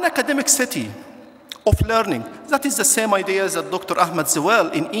 An academic city of learning. That is the same idea that Dr. Ahmed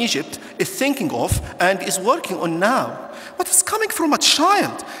Zawel in Egypt is thinking of and is working on now. But it's coming from a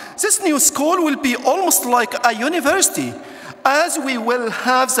child. This new school will be almost like a university, as we will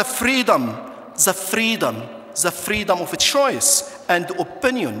have the freedom of choice and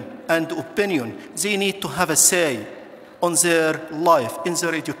opinion. They need to have a say on their life, in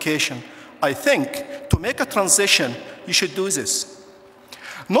their education. I think to make a transition, you should do this.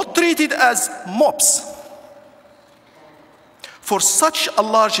 Not treated as mobs. For such a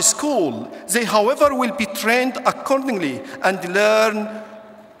large school, they, however, will be trained accordingly and learn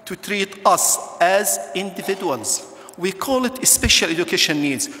to treat us as individuals. We call it special education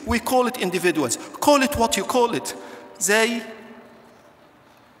needs. We call it individuals. Call it what you call it. They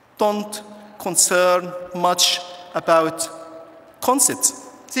don't concern much about concepts.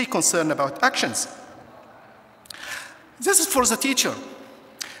 They concern about actions. This is for the teacher.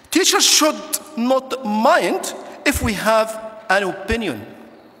 Teachers should not mind if we have an opinion.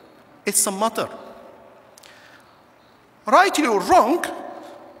 It's a matter. Rightly or wrong,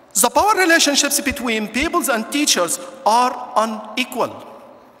 the power relationships between pupils and teachers are unequal.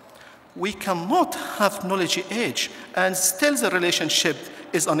 We cannot have knowledge age and still the relationship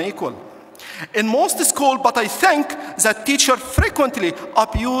is unequal. In most schools, but I think that teachers frequently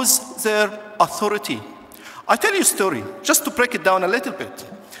abuse their authority. I tell you a story, just to break it down a little bit.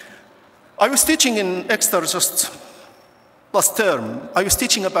 I was teaching in Exeter just last term. I was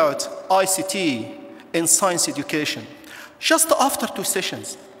teaching about ICT in science education. Just after 2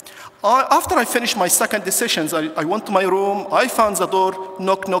 sessions. After I finished my second sessions, I went to my room. I found the door,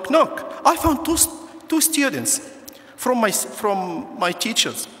 knock, knock, knock. I found two students from my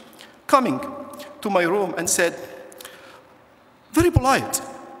teachers coming to my room and said, very polite.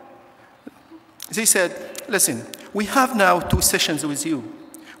 They said, listen, we have now 2 sessions with you.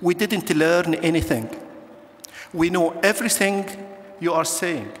 We didn't learn anything. We know everything you are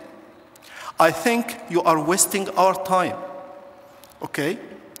saying. I think you are wasting our time. Okay?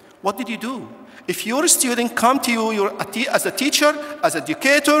 What did you do? If your student come to you as a teacher, as an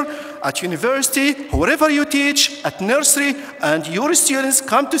educator, at university, wherever you teach, at nursery, and your students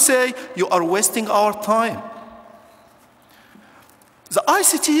come to say, you are wasting our time. The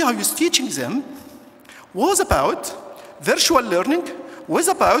ICT I was teaching them was about virtual learning, was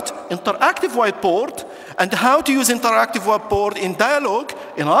about interactive whiteboard and how to use interactive whiteboard in dialogue,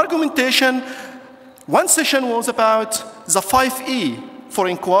 in argumentation. One session was about the 5E for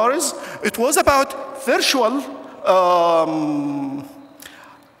inquiries. It was about virtual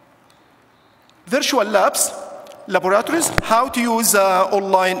labs laboratories, how to use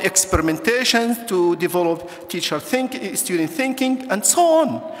online experimentation to develop student thinking, and so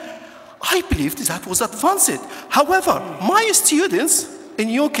on. I believed that was advanced. However, my students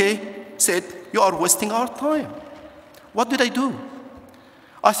in UK said, you are wasting our time. What did I do?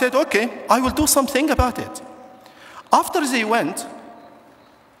 I said, okay, I will do something about it. After they went,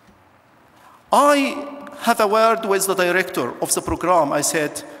 I had a word with the director of the program. I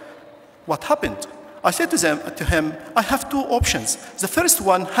said, what happened? I said to him, I have two options. The first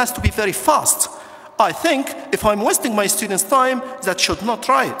one has to be very fast. I think if I'm wasting my students' time, that should not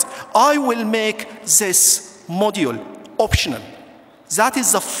try it. I will make this module optional. That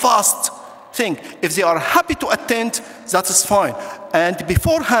is the fast thing. If they are happy to attend, that is fine. And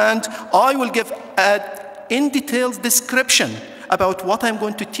beforehand, I will give an in-detailed description about what I'm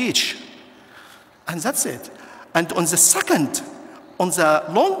going to teach. And that's it. And on the second, on the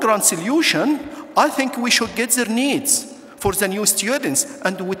long-run solution, I think we should get their needs for the new students,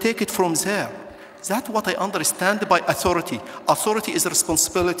 and we take it from there. That's what I understand by authority. Authority is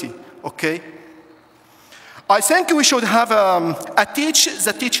responsibility, okay? I think we should have a teach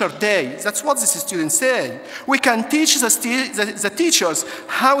the teacher day. That's what these students say. We can teach the teachers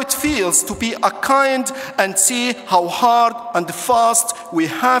how it feels to be a kind and see how hard and fast we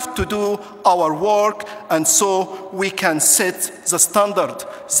have to do our work, and so we can set the standard.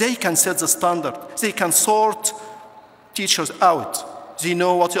 They can set the standard. They can sort teachers out. They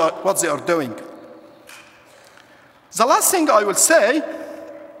know what they are doing. The last thing I will say,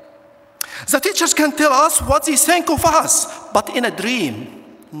 the teachers can tell us what they think of us, but in a dream,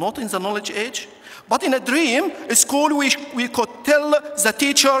 not in the knowledge age. But in a dream, in school, we could tell the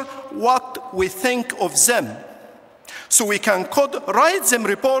teacher what we think of them. So we could write them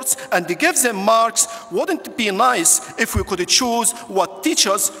reports and give them marks. Wouldn't it be nice if we could choose what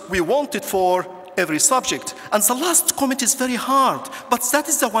teachers we wanted for every subject? And the last comment is very hard, but that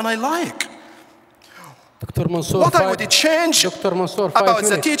is the one I like. Dr. Mansour, what I would change about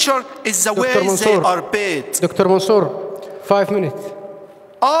the teacher is the way they are paid. Dr. Mansour, 5 minutes.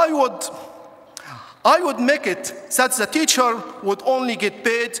 I would make it that the teacher would only get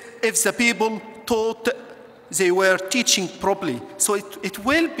paid if the people thought they were teaching properly. So it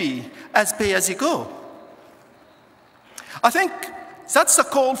will be as pay as you go. I think that's a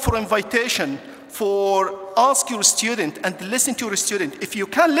call for invitation, for ask your student and listen to your student. If you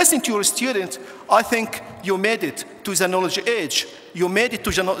can listen to your student, I think you made it to the knowledge age. You made it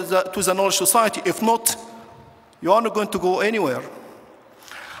to the knowledge society. If not, you are not going to go anywhere.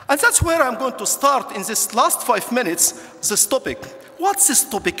 And that's where I'm going to start in this last 5 minutes, this topic. What's this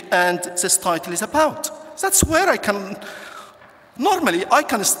topic and this title is about? That's where I can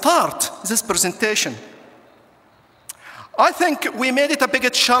start this presentation. I think we made it a big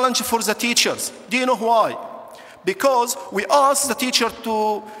challenge for the teachers. Do you know why? Because we asked the teacher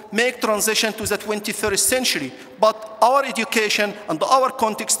to make transition to the 21st century, but our education and our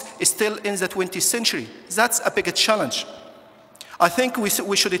context is still in the 20th century. That's a big challenge. I think we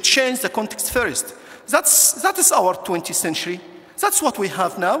should change the context first. That is our 20th century. That's what we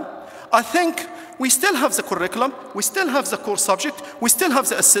have now. I think we still have the curriculum, we still have the core subject, we still have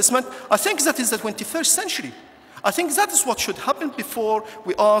the assessment. I think that is the 21st century. I think that is what should happen before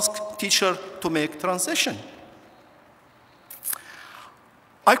we ask teacher to make transition.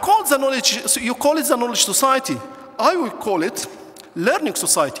 I call the knowledge, so you call it the knowledge society. I will call it learning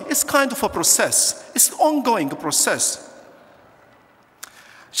society. It's kind of a process. It's an ongoing process.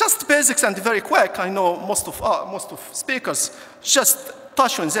 Just basics and very quick. I know most of speakers just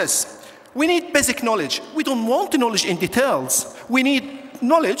touch on this. We need basic knowledge. We don't want knowledge in details. We need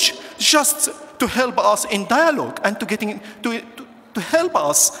knowledge just to help us in dialogue and to help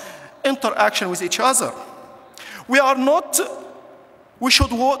us interaction with each other. We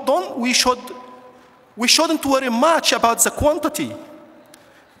shouldn't worry much about the quantity.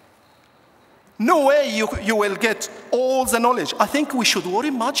 No way you will get all the knowledge. I think we should worry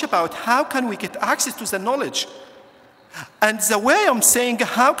much about how can we get access to the knowledge. And the way I'm saying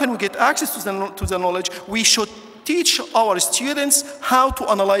how can we get access to the knowledge, we should teach our students how to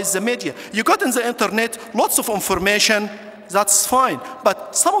analyze the media. You got in the internet lots of information, that's fine.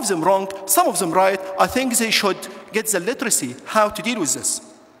 But some of them wrong, some of them right. I think they should get the literacy, how to deal with this.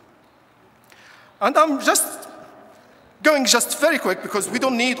 And I'm just going very quick because we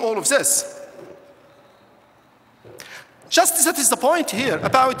don't need all of this. Just that is the point here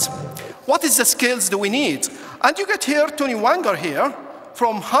about what is the skills that we need. And you get here Tony Wanger here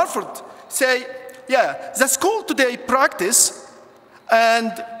from Harvard say, yeah, the school today practice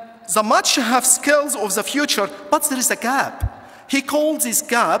and the much have skills of the future, but there is a gap. He calls this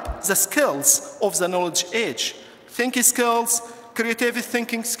gap the skills of the knowledge age. thinking skills, creative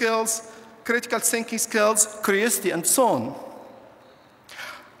thinking skills, critical thinking skills, curiosity, and so on.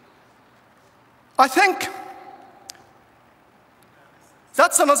 I think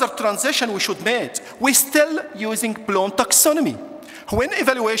that's another transition we should make. We're still using Bloom taxonomy. When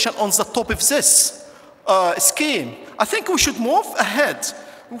evaluation on the top of this scheme, I think we should move ahead.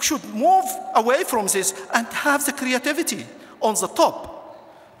 We should move away from this and have the creativity on the top.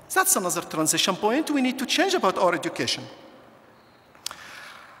 That's another transition point we need to change about our education.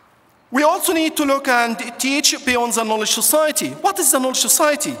 We also need to look and teach beyond the knowledge society. What is the knowledge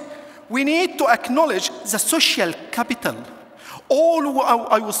society? We need to acknowledge the social capital. All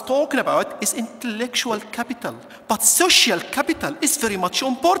I was talking about is intellectual capital, but social capital is very much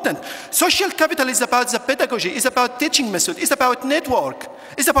important. Social capital is about the pedagogy, it's about teaching method, it's about network,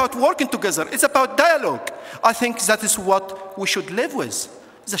 it's about working together, it's about dialogue. I think that is what we should live with.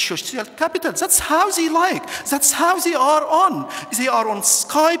 The social capital, that's how they like, that's how they are on. They are on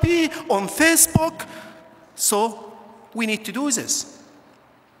Skype, on Facebook, so we need to do this.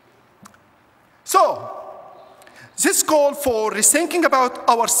 So, this call for rethinking about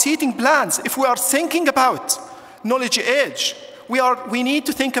our seating plans. If we are thinking about knowledge age, we need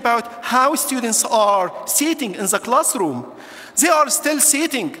to think about how students are sitting in the classroom. They are still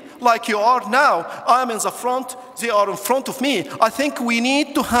sitting like you are now. I am in the front, they are in front of me. I think we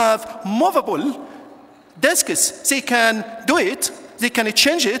need to have movable desks. They can do it, they can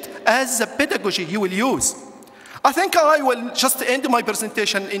change it as the pedagogy you will use. I think I will just end my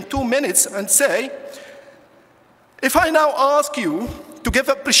presentation in 2 minutes and say, if I now ask you to give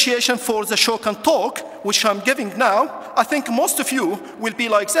appreciation for the show and talk, which I'm giving now, I think most of you will be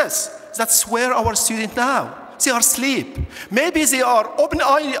like this. That's where our students now. They are asleep. Maybe they are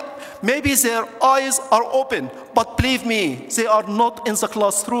open-eyed, maybe their eyes are open, but believe me, they are not in the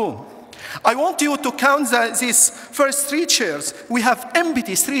classroom. I want you to count these first 3 chairs. We have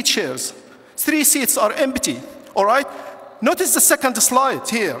empty 3 chairs. 3 seats are empty, all right? Notice the second slide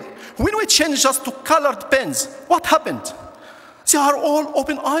here. When we change just to colored pens, what happened? They are all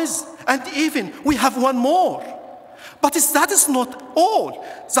open eyes, and even we have one more. But that is not all.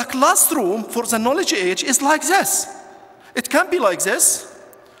 The classroom for the knowledge age is like this. It can be like this.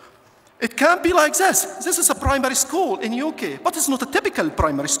 It can be like this. This is a primary school in UK, but it's not a typical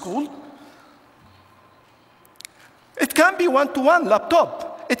primary school. It can be one-to-one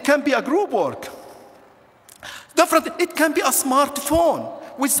laptop. It can be a group work. Different. It can be a smartphone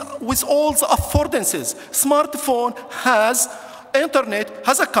with all the affordances. Smartphone has internet,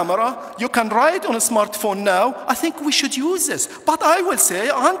 has a camera. You can write on a smartphone now. I think we should use this. But I will say,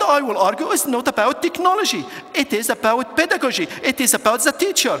 and I will argue, it's not about technology. It is about pedagogy. It is about the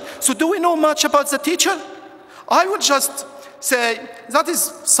teacher. So do we know much about the teacher? I will just say, that is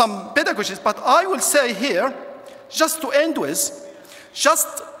some pedagogy, but I will say here, just to end with,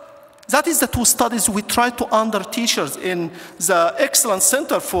 that is the 2 studies we try to under teachers in the Excellence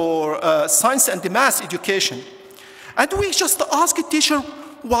Center for Science and Math Education. And we just ask a teacher,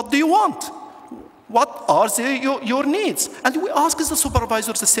 what do you want? What are your needs? And we ask the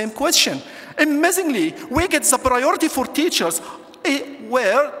supervisors the same question. Amazingly, we get the priority for teachers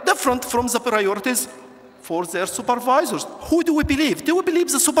were different from the priorities for their supervisors. Who do we believe? Do we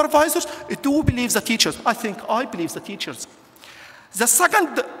believe the supervisors? Or do we believe the teachers? I believe the teachers. The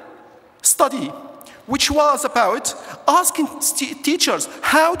second study, which was about asking teachers,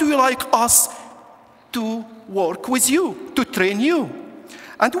 how do you like us to work with you, to train you?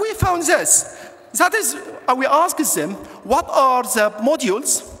 And we found this. That is, we asked them, what are the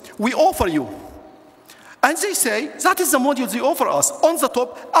modules we offer you? And they say, that is the modules they offer us. On the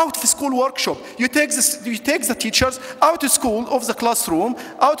top, out of school workshop. You take the teachers out of school, of the classroom,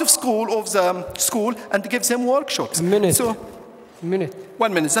 out of school, and give them workshops. A minute. So,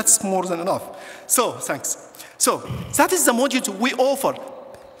 1 minute, that's more than enough. So, thanks. So, that is the modules we offer.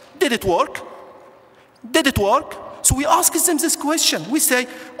 Did it work? Did it work? So we ask them this question. We say,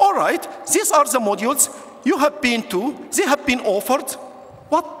 all right, these are the modules you have been to, they have been offered.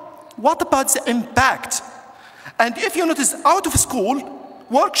 What about the impact? And if you notice, out of school,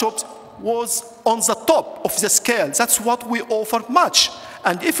 workshops was on the top of the scale. That's what we offer much.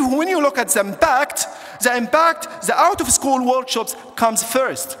 And when you look at the impact, the out-of-school workshops comes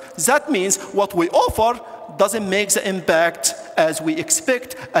first. That means what we offer doesn't make the impact as we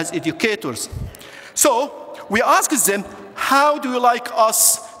expect as educators. So we ask them, how do you like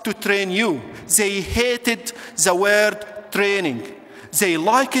us to train you? They hated the word training. They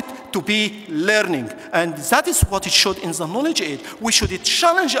like it to be learning. And that is what it should in the knowledge age. We should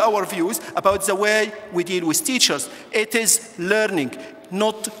challenge our views about the way we deal with teachers. It is learning,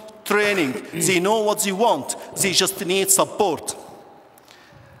 not training. They know what they want. They just need support.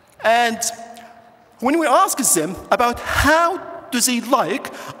 And when we ask them about how do they like,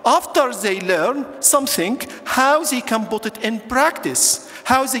 after they learn something, how they can put it in practice,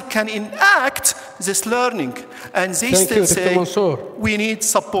 how they can enact this learning. And they still say, we need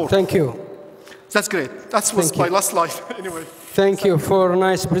support. Thank you. That's great. That was my last slide, anyway. Thank you for a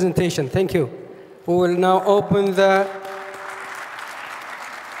nice presentation. Thank you. We will now open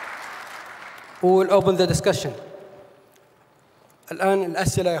the discussion. الآن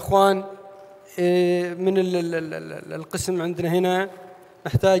الأسئلة يا إخوان من القسم عندنا هنا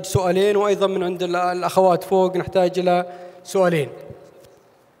نحتاج سؤالين، وأيضا من عند الأخوات فوق نحتاج إلى سؤالين.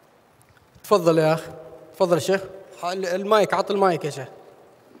 تفضل يا أخ، تفضل يا شيخ. المايك، عط المايك يا شيخ.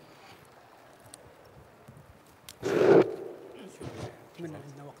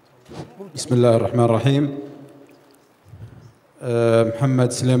 بسم الله الرحمن الرحيم.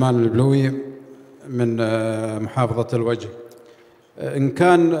 محمد سليمان البلوي من محافظة الوجه. إن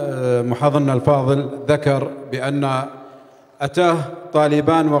كان محاضرنا الفاضل ذكر بأن أتاه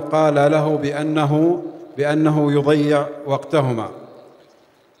طالبان وقال له بأنه يضيع وقتهما،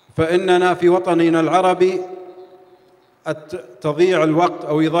 فإننا في وطننا العربي تضييع الوقت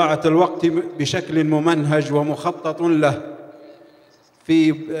أو إضاعة الوقت بشكل ممنهج ومخطط له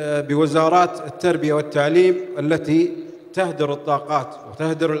بوزارات التربية والتعليم التي تهدر الطاقات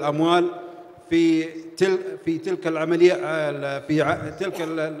وتهدر الأموال في تلك العملية، في تلك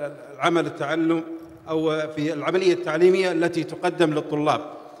العمل التعلم أو في العملية التعليمية التي تقدم للطلاب،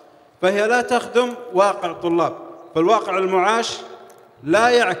 فهي لا تخدم واقع الطلاب، فالواقع المعاش لا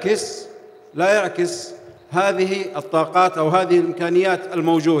يعكس هذه الطاقات أو هذه الإمكانيات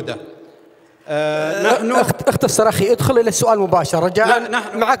الموجودة. نحن اختصر أخي، ادخل إلى السؤال مباشرة رجاء،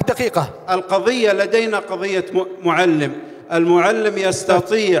 معك دقيقة. القضية لدينا قضية معلم. المعلم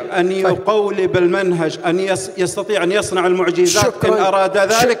يستطيع أن يقولب المنهج، أن يستطيع أن يصنع المعجزات إن أراد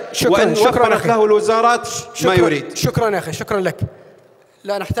ذلك، وأن وفرت له الوزارات ما يريد. شكرا يا أخي، شكرا لك.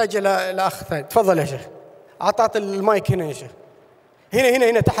 لا نحتاج إلى أخ ثاني. تفضل يا شيخ. عطات المايك هنا يا شيخ.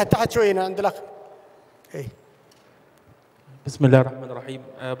 هنا تحت شوي، هنا عند الأخ. بسم الله الرحمن الرحيم.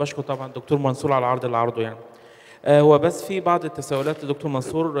 بشكر طبعا الدكتور منصور على العرض اللي عرضه. يعني هو بس في بعض التساؤلات للدكتور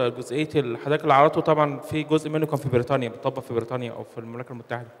منصور، جزئيه حضرتك اللي عرضته طبعا في جزء منه كان في بريطانيا، بيطبق في بريطانيا او في المملكه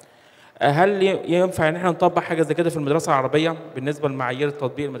المتحده. هل ينفع ان احنا نطبق حاجه زي كده في المدرسه العربيه بالنسبه لمعايير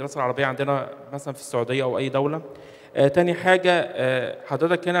تطبيق المدرسه العربيه عندنا مثلا في السعوديه او اي دوله؟ تاني حاجه،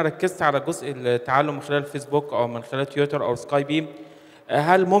 حضرتك هنا ركزت على جزء التعلم من خلال الفيسبوك او من خلال تويتر او سكايبي.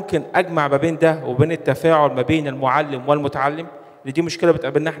 هل ممكن اجمع ما بين ده وبين التفاعل ما بين المعلم والمتعلم؟ دي مشكله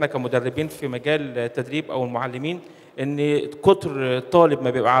بتقابلنا احنا كمدربين في مجال التدريب او المعلمين، ان كتر الطالب ما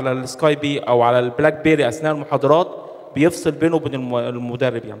بيبقى على السكايبي او على البلاك بيري اثناء المحاضرات بيفصل بينه وبين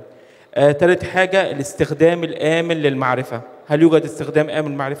المدرب. يعني ثالث حاجه، الاستخدام الامن للمعرفه. هل يوجد استخدام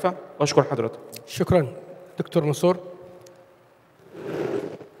امن للمعرفه؟ بشكر حضرتك. شكرا دكتور منصور.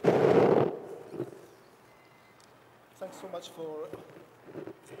 Thanks so much for.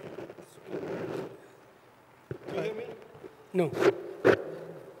 Do you hear me? No.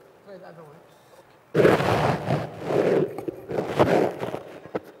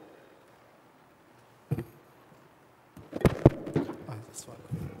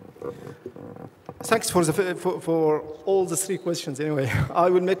 Thanks for all the three questions. Anyway, I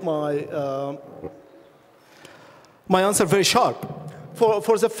will make my answer very sharp.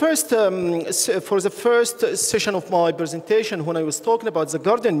 For the first session of my presentation, when I was talking about the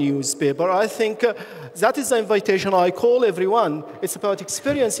Guardian newspaper, I think that is the invitation I call everyone. It's about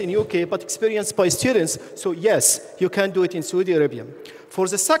experience in UK, but experience by students. So yes, you can do it in Saudi Arabia. For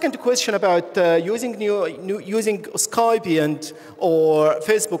the second question about using Skype or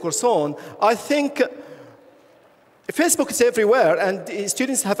Facebook or so on, I think Facebook is everywhere and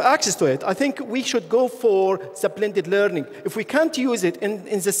students have access to it. I think we should go for the blended learning. If we can't use it in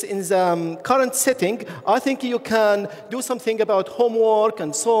the current setting, I think you can do something about homework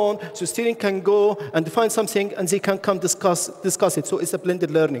and so on, so students can go and find something and they can come discuss it. So it's a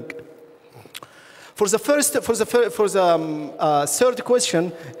blended learning. For the third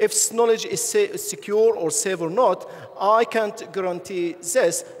question, if knowledge is secure or safe or not, I can't guarantee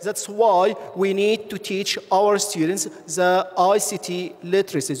this. That's why we need to teach our students the ICT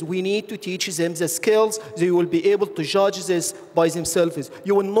literacies. We need to teach them the skills. They will be able to judge this by themselves.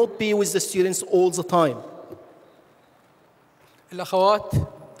 You will not be with the students all the time.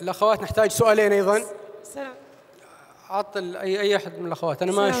 الأخوات نحتاج سؤالين أيضا. السلام. عط أي أحد من الأخوات،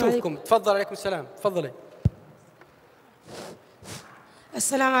 أنا ما أشوفكم. تفضل. عليكم السلام، تفضلي.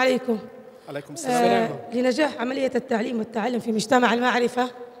 السلام عليكم. عليكم السلام. لنجاح عملية التعليم والتعلم في مجتمع المعرفة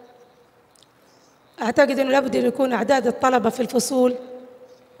أعتقد أنه لابد أن يكون أعداد الطلبة في الفصول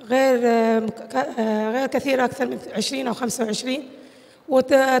غير كثيرة، أكثر من 20 أو 25،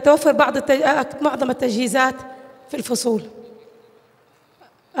 وتوفر معظم التجهيزات في الفصول.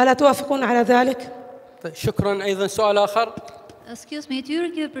 ألا توافقون على ذلك؟ طيب شكرا. أيضا سؤال آخر. Excuse me,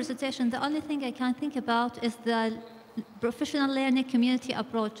 during your presentation, the only thing I can think about is the professional learning community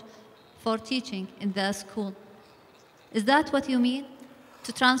approach for teaching in the school. Is that what you mean?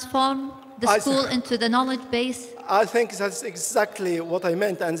 To transform the school into the knowledge base? I think that's exactly what I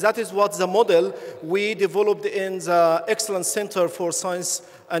meant, and that is what the model we developed in the Excellence Center for Science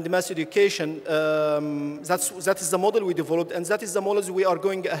and Mass Education. That is the model we developed, and that is the model we are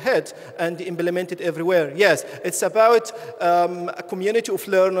going ahead and implement it everywhere. Yes, it's about a community of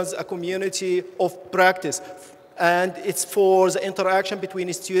learners, a community of practice. And it's for the interaction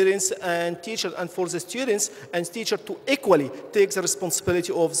between students and teachers, and for the students and teachers to equally take the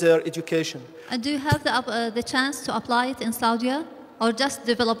responsibility of their education. And do you have the chance to apply it in Saudi, or just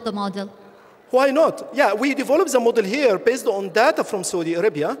develop the model? Why not? Yeah, we developed the model here based on data from Saudi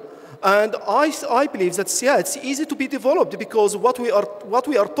Arabia. And I believe that, yeah, it's easy to be developed, because what we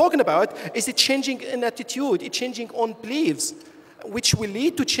are talking about is a changing in attitude, a changing on beliefs, which will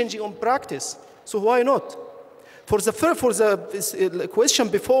lead to changing on practice. So why not? For the question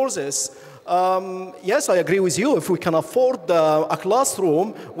before this, yes, I agree with you. If we can afford a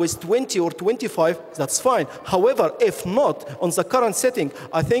classroom with 20 or 25, that's fine. However, if not, on the current setting,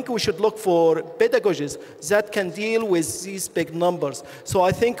 I think we should look for pedagogies that can deal with these big numbers. So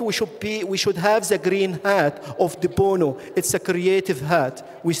I think we should have the green hat of the Bono. It's a creative hat.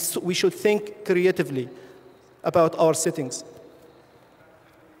 We should think creatively about our settings.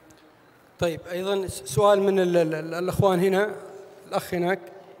 طيب أيضا سؤال من الأخوان هنا، الأخ هناك.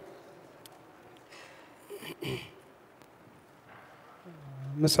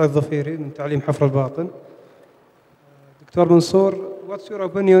 مسعد ظفيري من تعليم حفر الباطن. دكتور منصور, what's your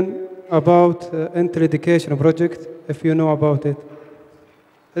opinion about Intel Education project, if you know about it?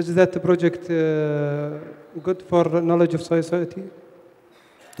 Is that project good for knowledge of society?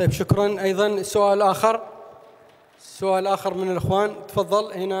 طيب شكرا. أيضا سؤال آخر، سؤال آخر من الأخوان.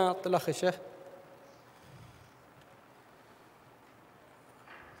 تفضل هنا الأخ الشيخ.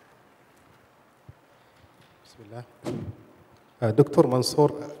 بسم الله. Dr.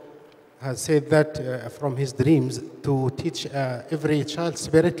 Mansour has said that from his dreams to teach every child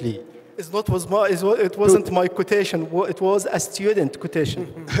separately. It wasn't my quotation. It was a student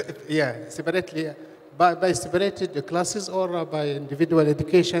quotation. Yeah, separately, by separated classes or by individual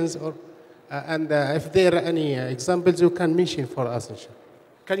educations, or and if there are any examples you can mention for us.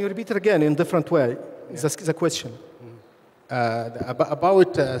 Can you repeat it again in a different way? The question.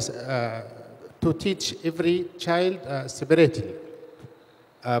 About to teach every child separately,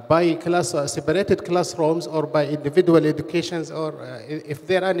 by separated classrooms or by individual educations, or if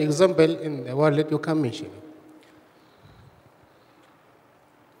there are an example in the world you can mention.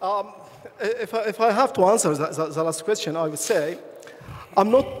 If I have to answer the last question, I would say I'm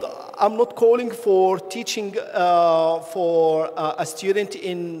not calling for teaching for a student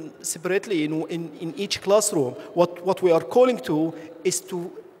separately in each classroom. What we are calling to is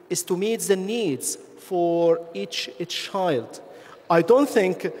to meet the needs for each child. I don't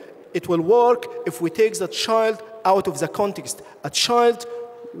think it will work if we take the child out of the context. A child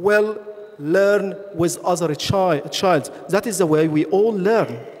will learn with other child. That is the way we all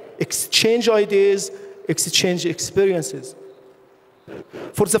learn. Exchange ideas, exchange experiences.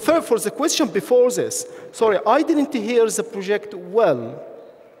 For the question before this, sorry, I didn't hear the project well.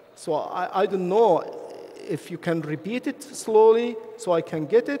 So I don't know if you can repeat it slowly so I can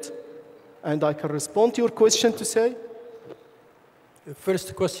get it and I can respond to your question to say.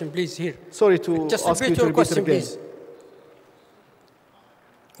 First question, please, here. Sorry to just ask you to repeat question, it again. please.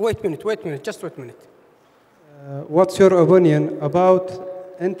 Wait a minute, just wait a minute. What's your opinion about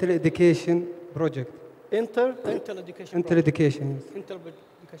Intel Education project? Intel Education. Intel Education. Intel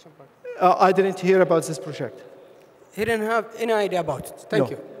Education project. I didn't hear about this project. He didn't have any idea about it. Thank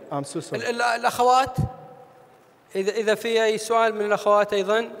you. I'm so sorry. الأخوات، إذا في أي سؤال من الأخوات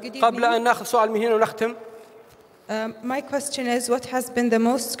أيضا قبل أن نأخذ سؤال من هنا ونختم. My question is, what has been the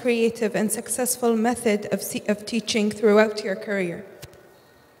most creative and successful method of teaching throughout your career?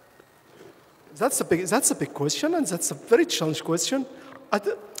 That's a big question, and that's a very challenging question.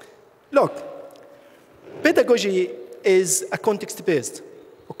 Look, pedagogy is a context-based,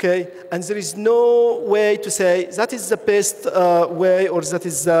 okay? And there is no way to say that is the best way or that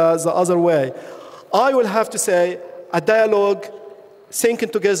is the other way. I will have to say a dialogue, thinking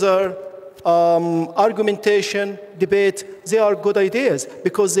together, argumentation, debate, they are good ideas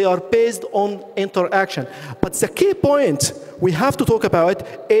because they are based on interaction. But the key point we have to talk about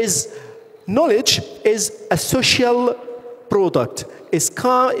is knowledge is a social product.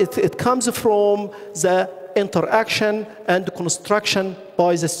 It comes from the interaction and construction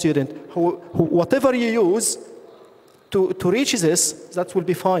by the student. Whatever you use to reach this, that will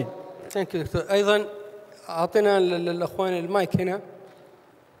be fine. Thank you, Doctor. أيضا أعطينا للأخوان المايك هنا.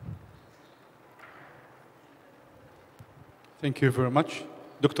 Thank you very much.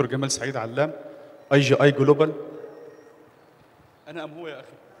 دكتور جمال سعيد علام IGI Global. أنا أم هو يا أخي؟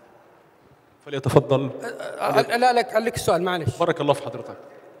 فليتفضل. لا لك السؤال معلش. بارك الله في حضرتك.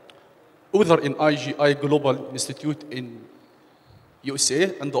 Author in IGI Global Institute in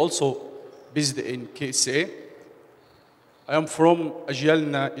USA and also based in KSA. I am from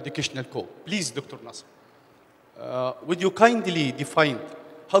Agialna Educational Co. Please, Dr. Nasser, would you kindly define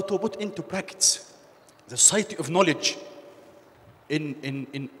how to put into practice the society of knowledge in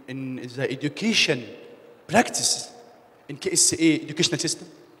the education practice in KSA educational system?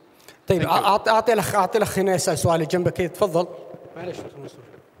 طيب أعطي الأخ هنا يسأل سؤال جنبك تفضل. معلش دكتور منصور.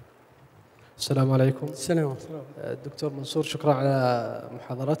 السلام عليكم. السلام. دكتور منصور شكرا على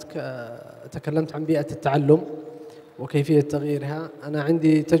محاضرتك. تكلمت عن بيئة التعلم وكيفية تغييرها. أنا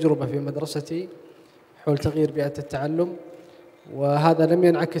عندي تجربة في مدرستي حول تغيير بيئة التعلم، وهذا لم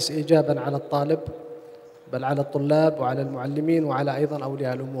ينعكس إيجابا على الطالب بل على الطلاب وعلى المعلمين وعلى أيضا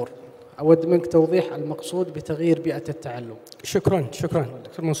أولياء الأمور. أود منك توضيح المقصود بتغيير بيئة التعلم. شكرا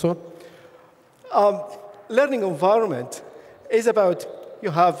دكتور منصور. Learning environment is about you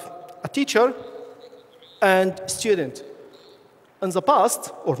have a teacher and student. In the past,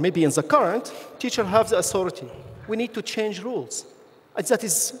 or maybe in the current, teacher have the authority. We need to change rules. And that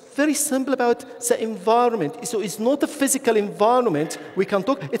is very simple about the environment. So it's not a physical environment we can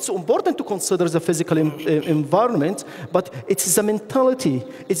talk. It's important to consider the physical environment, but it's the mentality,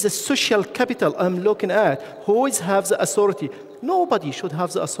 it's the social capital I'm looking at. Who have the authority? Nobody should have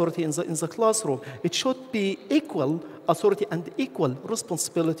the authority in the classroom. It should be equal authority and equal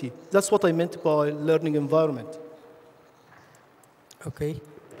responsibility. That's what I meant by learning environment. Okay,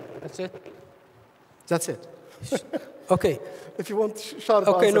 that's it. That's it. Okay. If you want sharp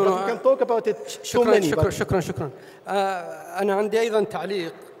okay, answer, but we can talk about it too many. شكرا. أنا عندي أيضا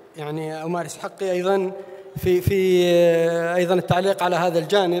تعليق، يعني أمارس حقي أيضا في أيضا التعليق على هذا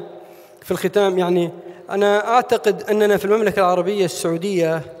الجانب. في الختام يعني أنا أعتقد أننا في المملكة العربية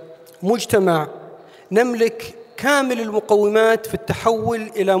السعودية مجتمع نملك كامل المقومات في التحول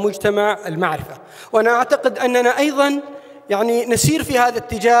إلى مجتمع المعرفة، وأنا أعتقد أننا أيضا يعني نسير في هذا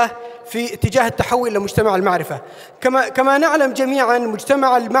الاتجاه، في اتجاه التحول إلى مجتمع المعرفة. كما نعلم جميعا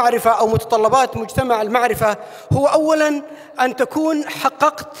مجتمع المعرفة أو متطلبات مجتمع المعرفة هو أولا أن تكون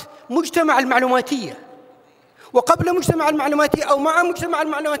حققت مجتمع المعلوماتية، وقبل مجتمع المعلوماتية أو مع مجتمع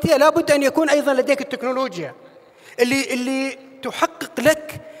المعلوماتية لابد أن يكون أيضا لديك التكنولوجيا اللي تحقق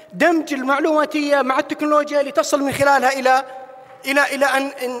لك دمج المعلوماتية مع التكنولوجيا لتصل من خلالها إلى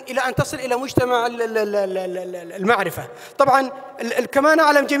أن تصل إلى مجتمع المعرفة. طبعا كما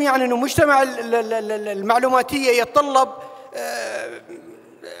نعلم جميعا أن مجتمع المعلوماتية يتطلب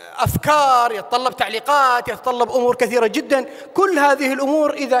أفكار، يتطلب تعليقات، يتطلب أمور كثيرة جدا. كل هذه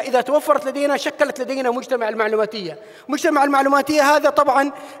الأمور إذا توفرت لدينا شكلت لدينا مجتمع المعلوماتية. مجتمع المعلوماتية هذا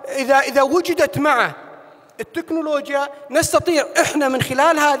طبعا إذا وجدت معه التكنولوجيا نستطيع إحنا من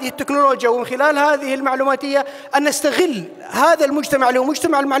خلال هذه التكنولوجيا ومن خلال هذه المعلوماتية أن نستغل هذا المجتمع اللي هو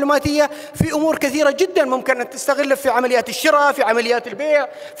مجتمع المعلوماتية في أمور كثيرة جدا ممكن أن تستغله في عمليات الشراء، في عمليات البيع،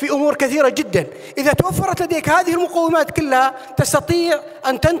 في أمور كثيرة جدا. إذا توفرت لديك هذه المقومات كلها تستطيع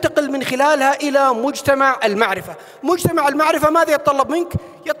أن تنتقل من خلالها إلى مجتمع المعرفة. مجتمع المعرفة ماذا يتطلب منك؟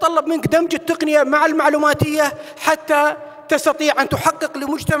 يتطلب منك دمج التقنية مع المعلوماتية حتى تستطيع أن تحقق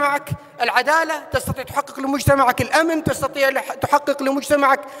لمجتمعك العدالة، تستطيع تحقق لمجتمعك الأمن، تستطيع تحقق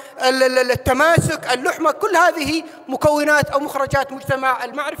لمجتمعك التماسك، اللحمة. كل هذه مكونات أو مخرجات مجتمع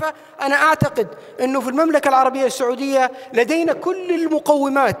المعرفة. أنا أعتقد أنه في المملكة العربية السعودية لدينا كل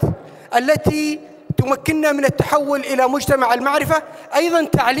المقومات التي تمكننا من التحول إلى مجتمع المعرفة. أيضا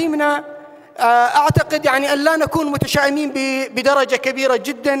تعليمنا أعتقد يعني أن لا نكون متشائمين بدرجة كبيرة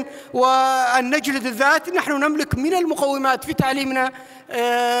جدا وأن نجلد الذات. نحن نملك من المقومات في تعليمنا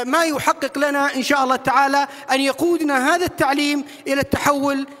ما يحقق لنا إن شاء الله تعالى أن يقودنا هذا التعليم إلى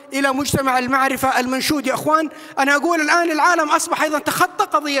التحول إلى مجتمع المعرفة المنشود. يا أخوان أنا أقول الآن العالم أصبح أيضا تخطى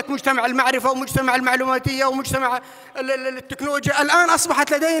قضية مجتمع المعرفة ومجتمع المعلوماتية ومجتمع التكنولوجيا. الآن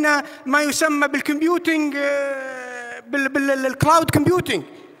أصبحت لدينا ما يسمى بالكمبيوتينج، بالكلاود كمبيوتينج.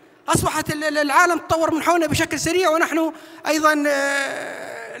 أصبحت العالم تطور من حولنا بشكل سريع، ونحن أيضا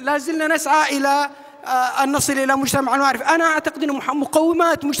لا زلنا نسعى إلى أن نصل إلى مجتمع المعرفة. أنا أعتقد أن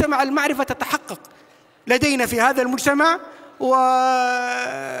مقومات مجتمع المعرفة تتحقق لدينا في هذا المجتمع. وفي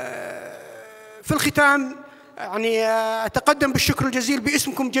الختام يعني أتقدم بالشكر الجزيل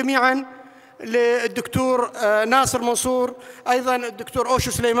باسمكم جميعا للدكتور ناصر منصور، أيضا الدكتور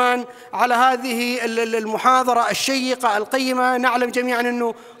أوشو سليمان، على هذه المحاضرة الشيقة القيمة. نعلم جميعا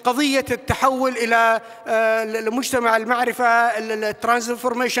أنه قضية التحول إلى مجتمع المعرفة،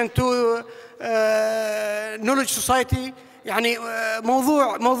 transformation to knowledge society، يعني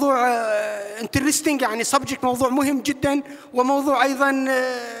موضوع interesting، يعني subject، موضوع مهم جدا، وموضوع أيضا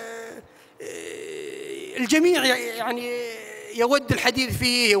الجميع يعني يود الحديث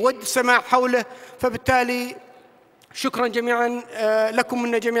فيه، يود السماع حوله. فبالتالي شكرا جميعا لكم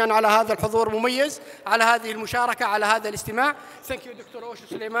منا جميعا على هذا الحضور المميز، على هذه المشاركة، على هذا الاستماع. Thank you Dr.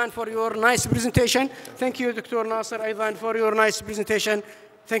 Oshoo Suleiman for your nice presentation. Thank you Dr. Nasser أيضا for your nice presentation.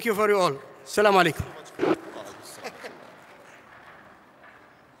 Thank you for you all. السلام عليكم.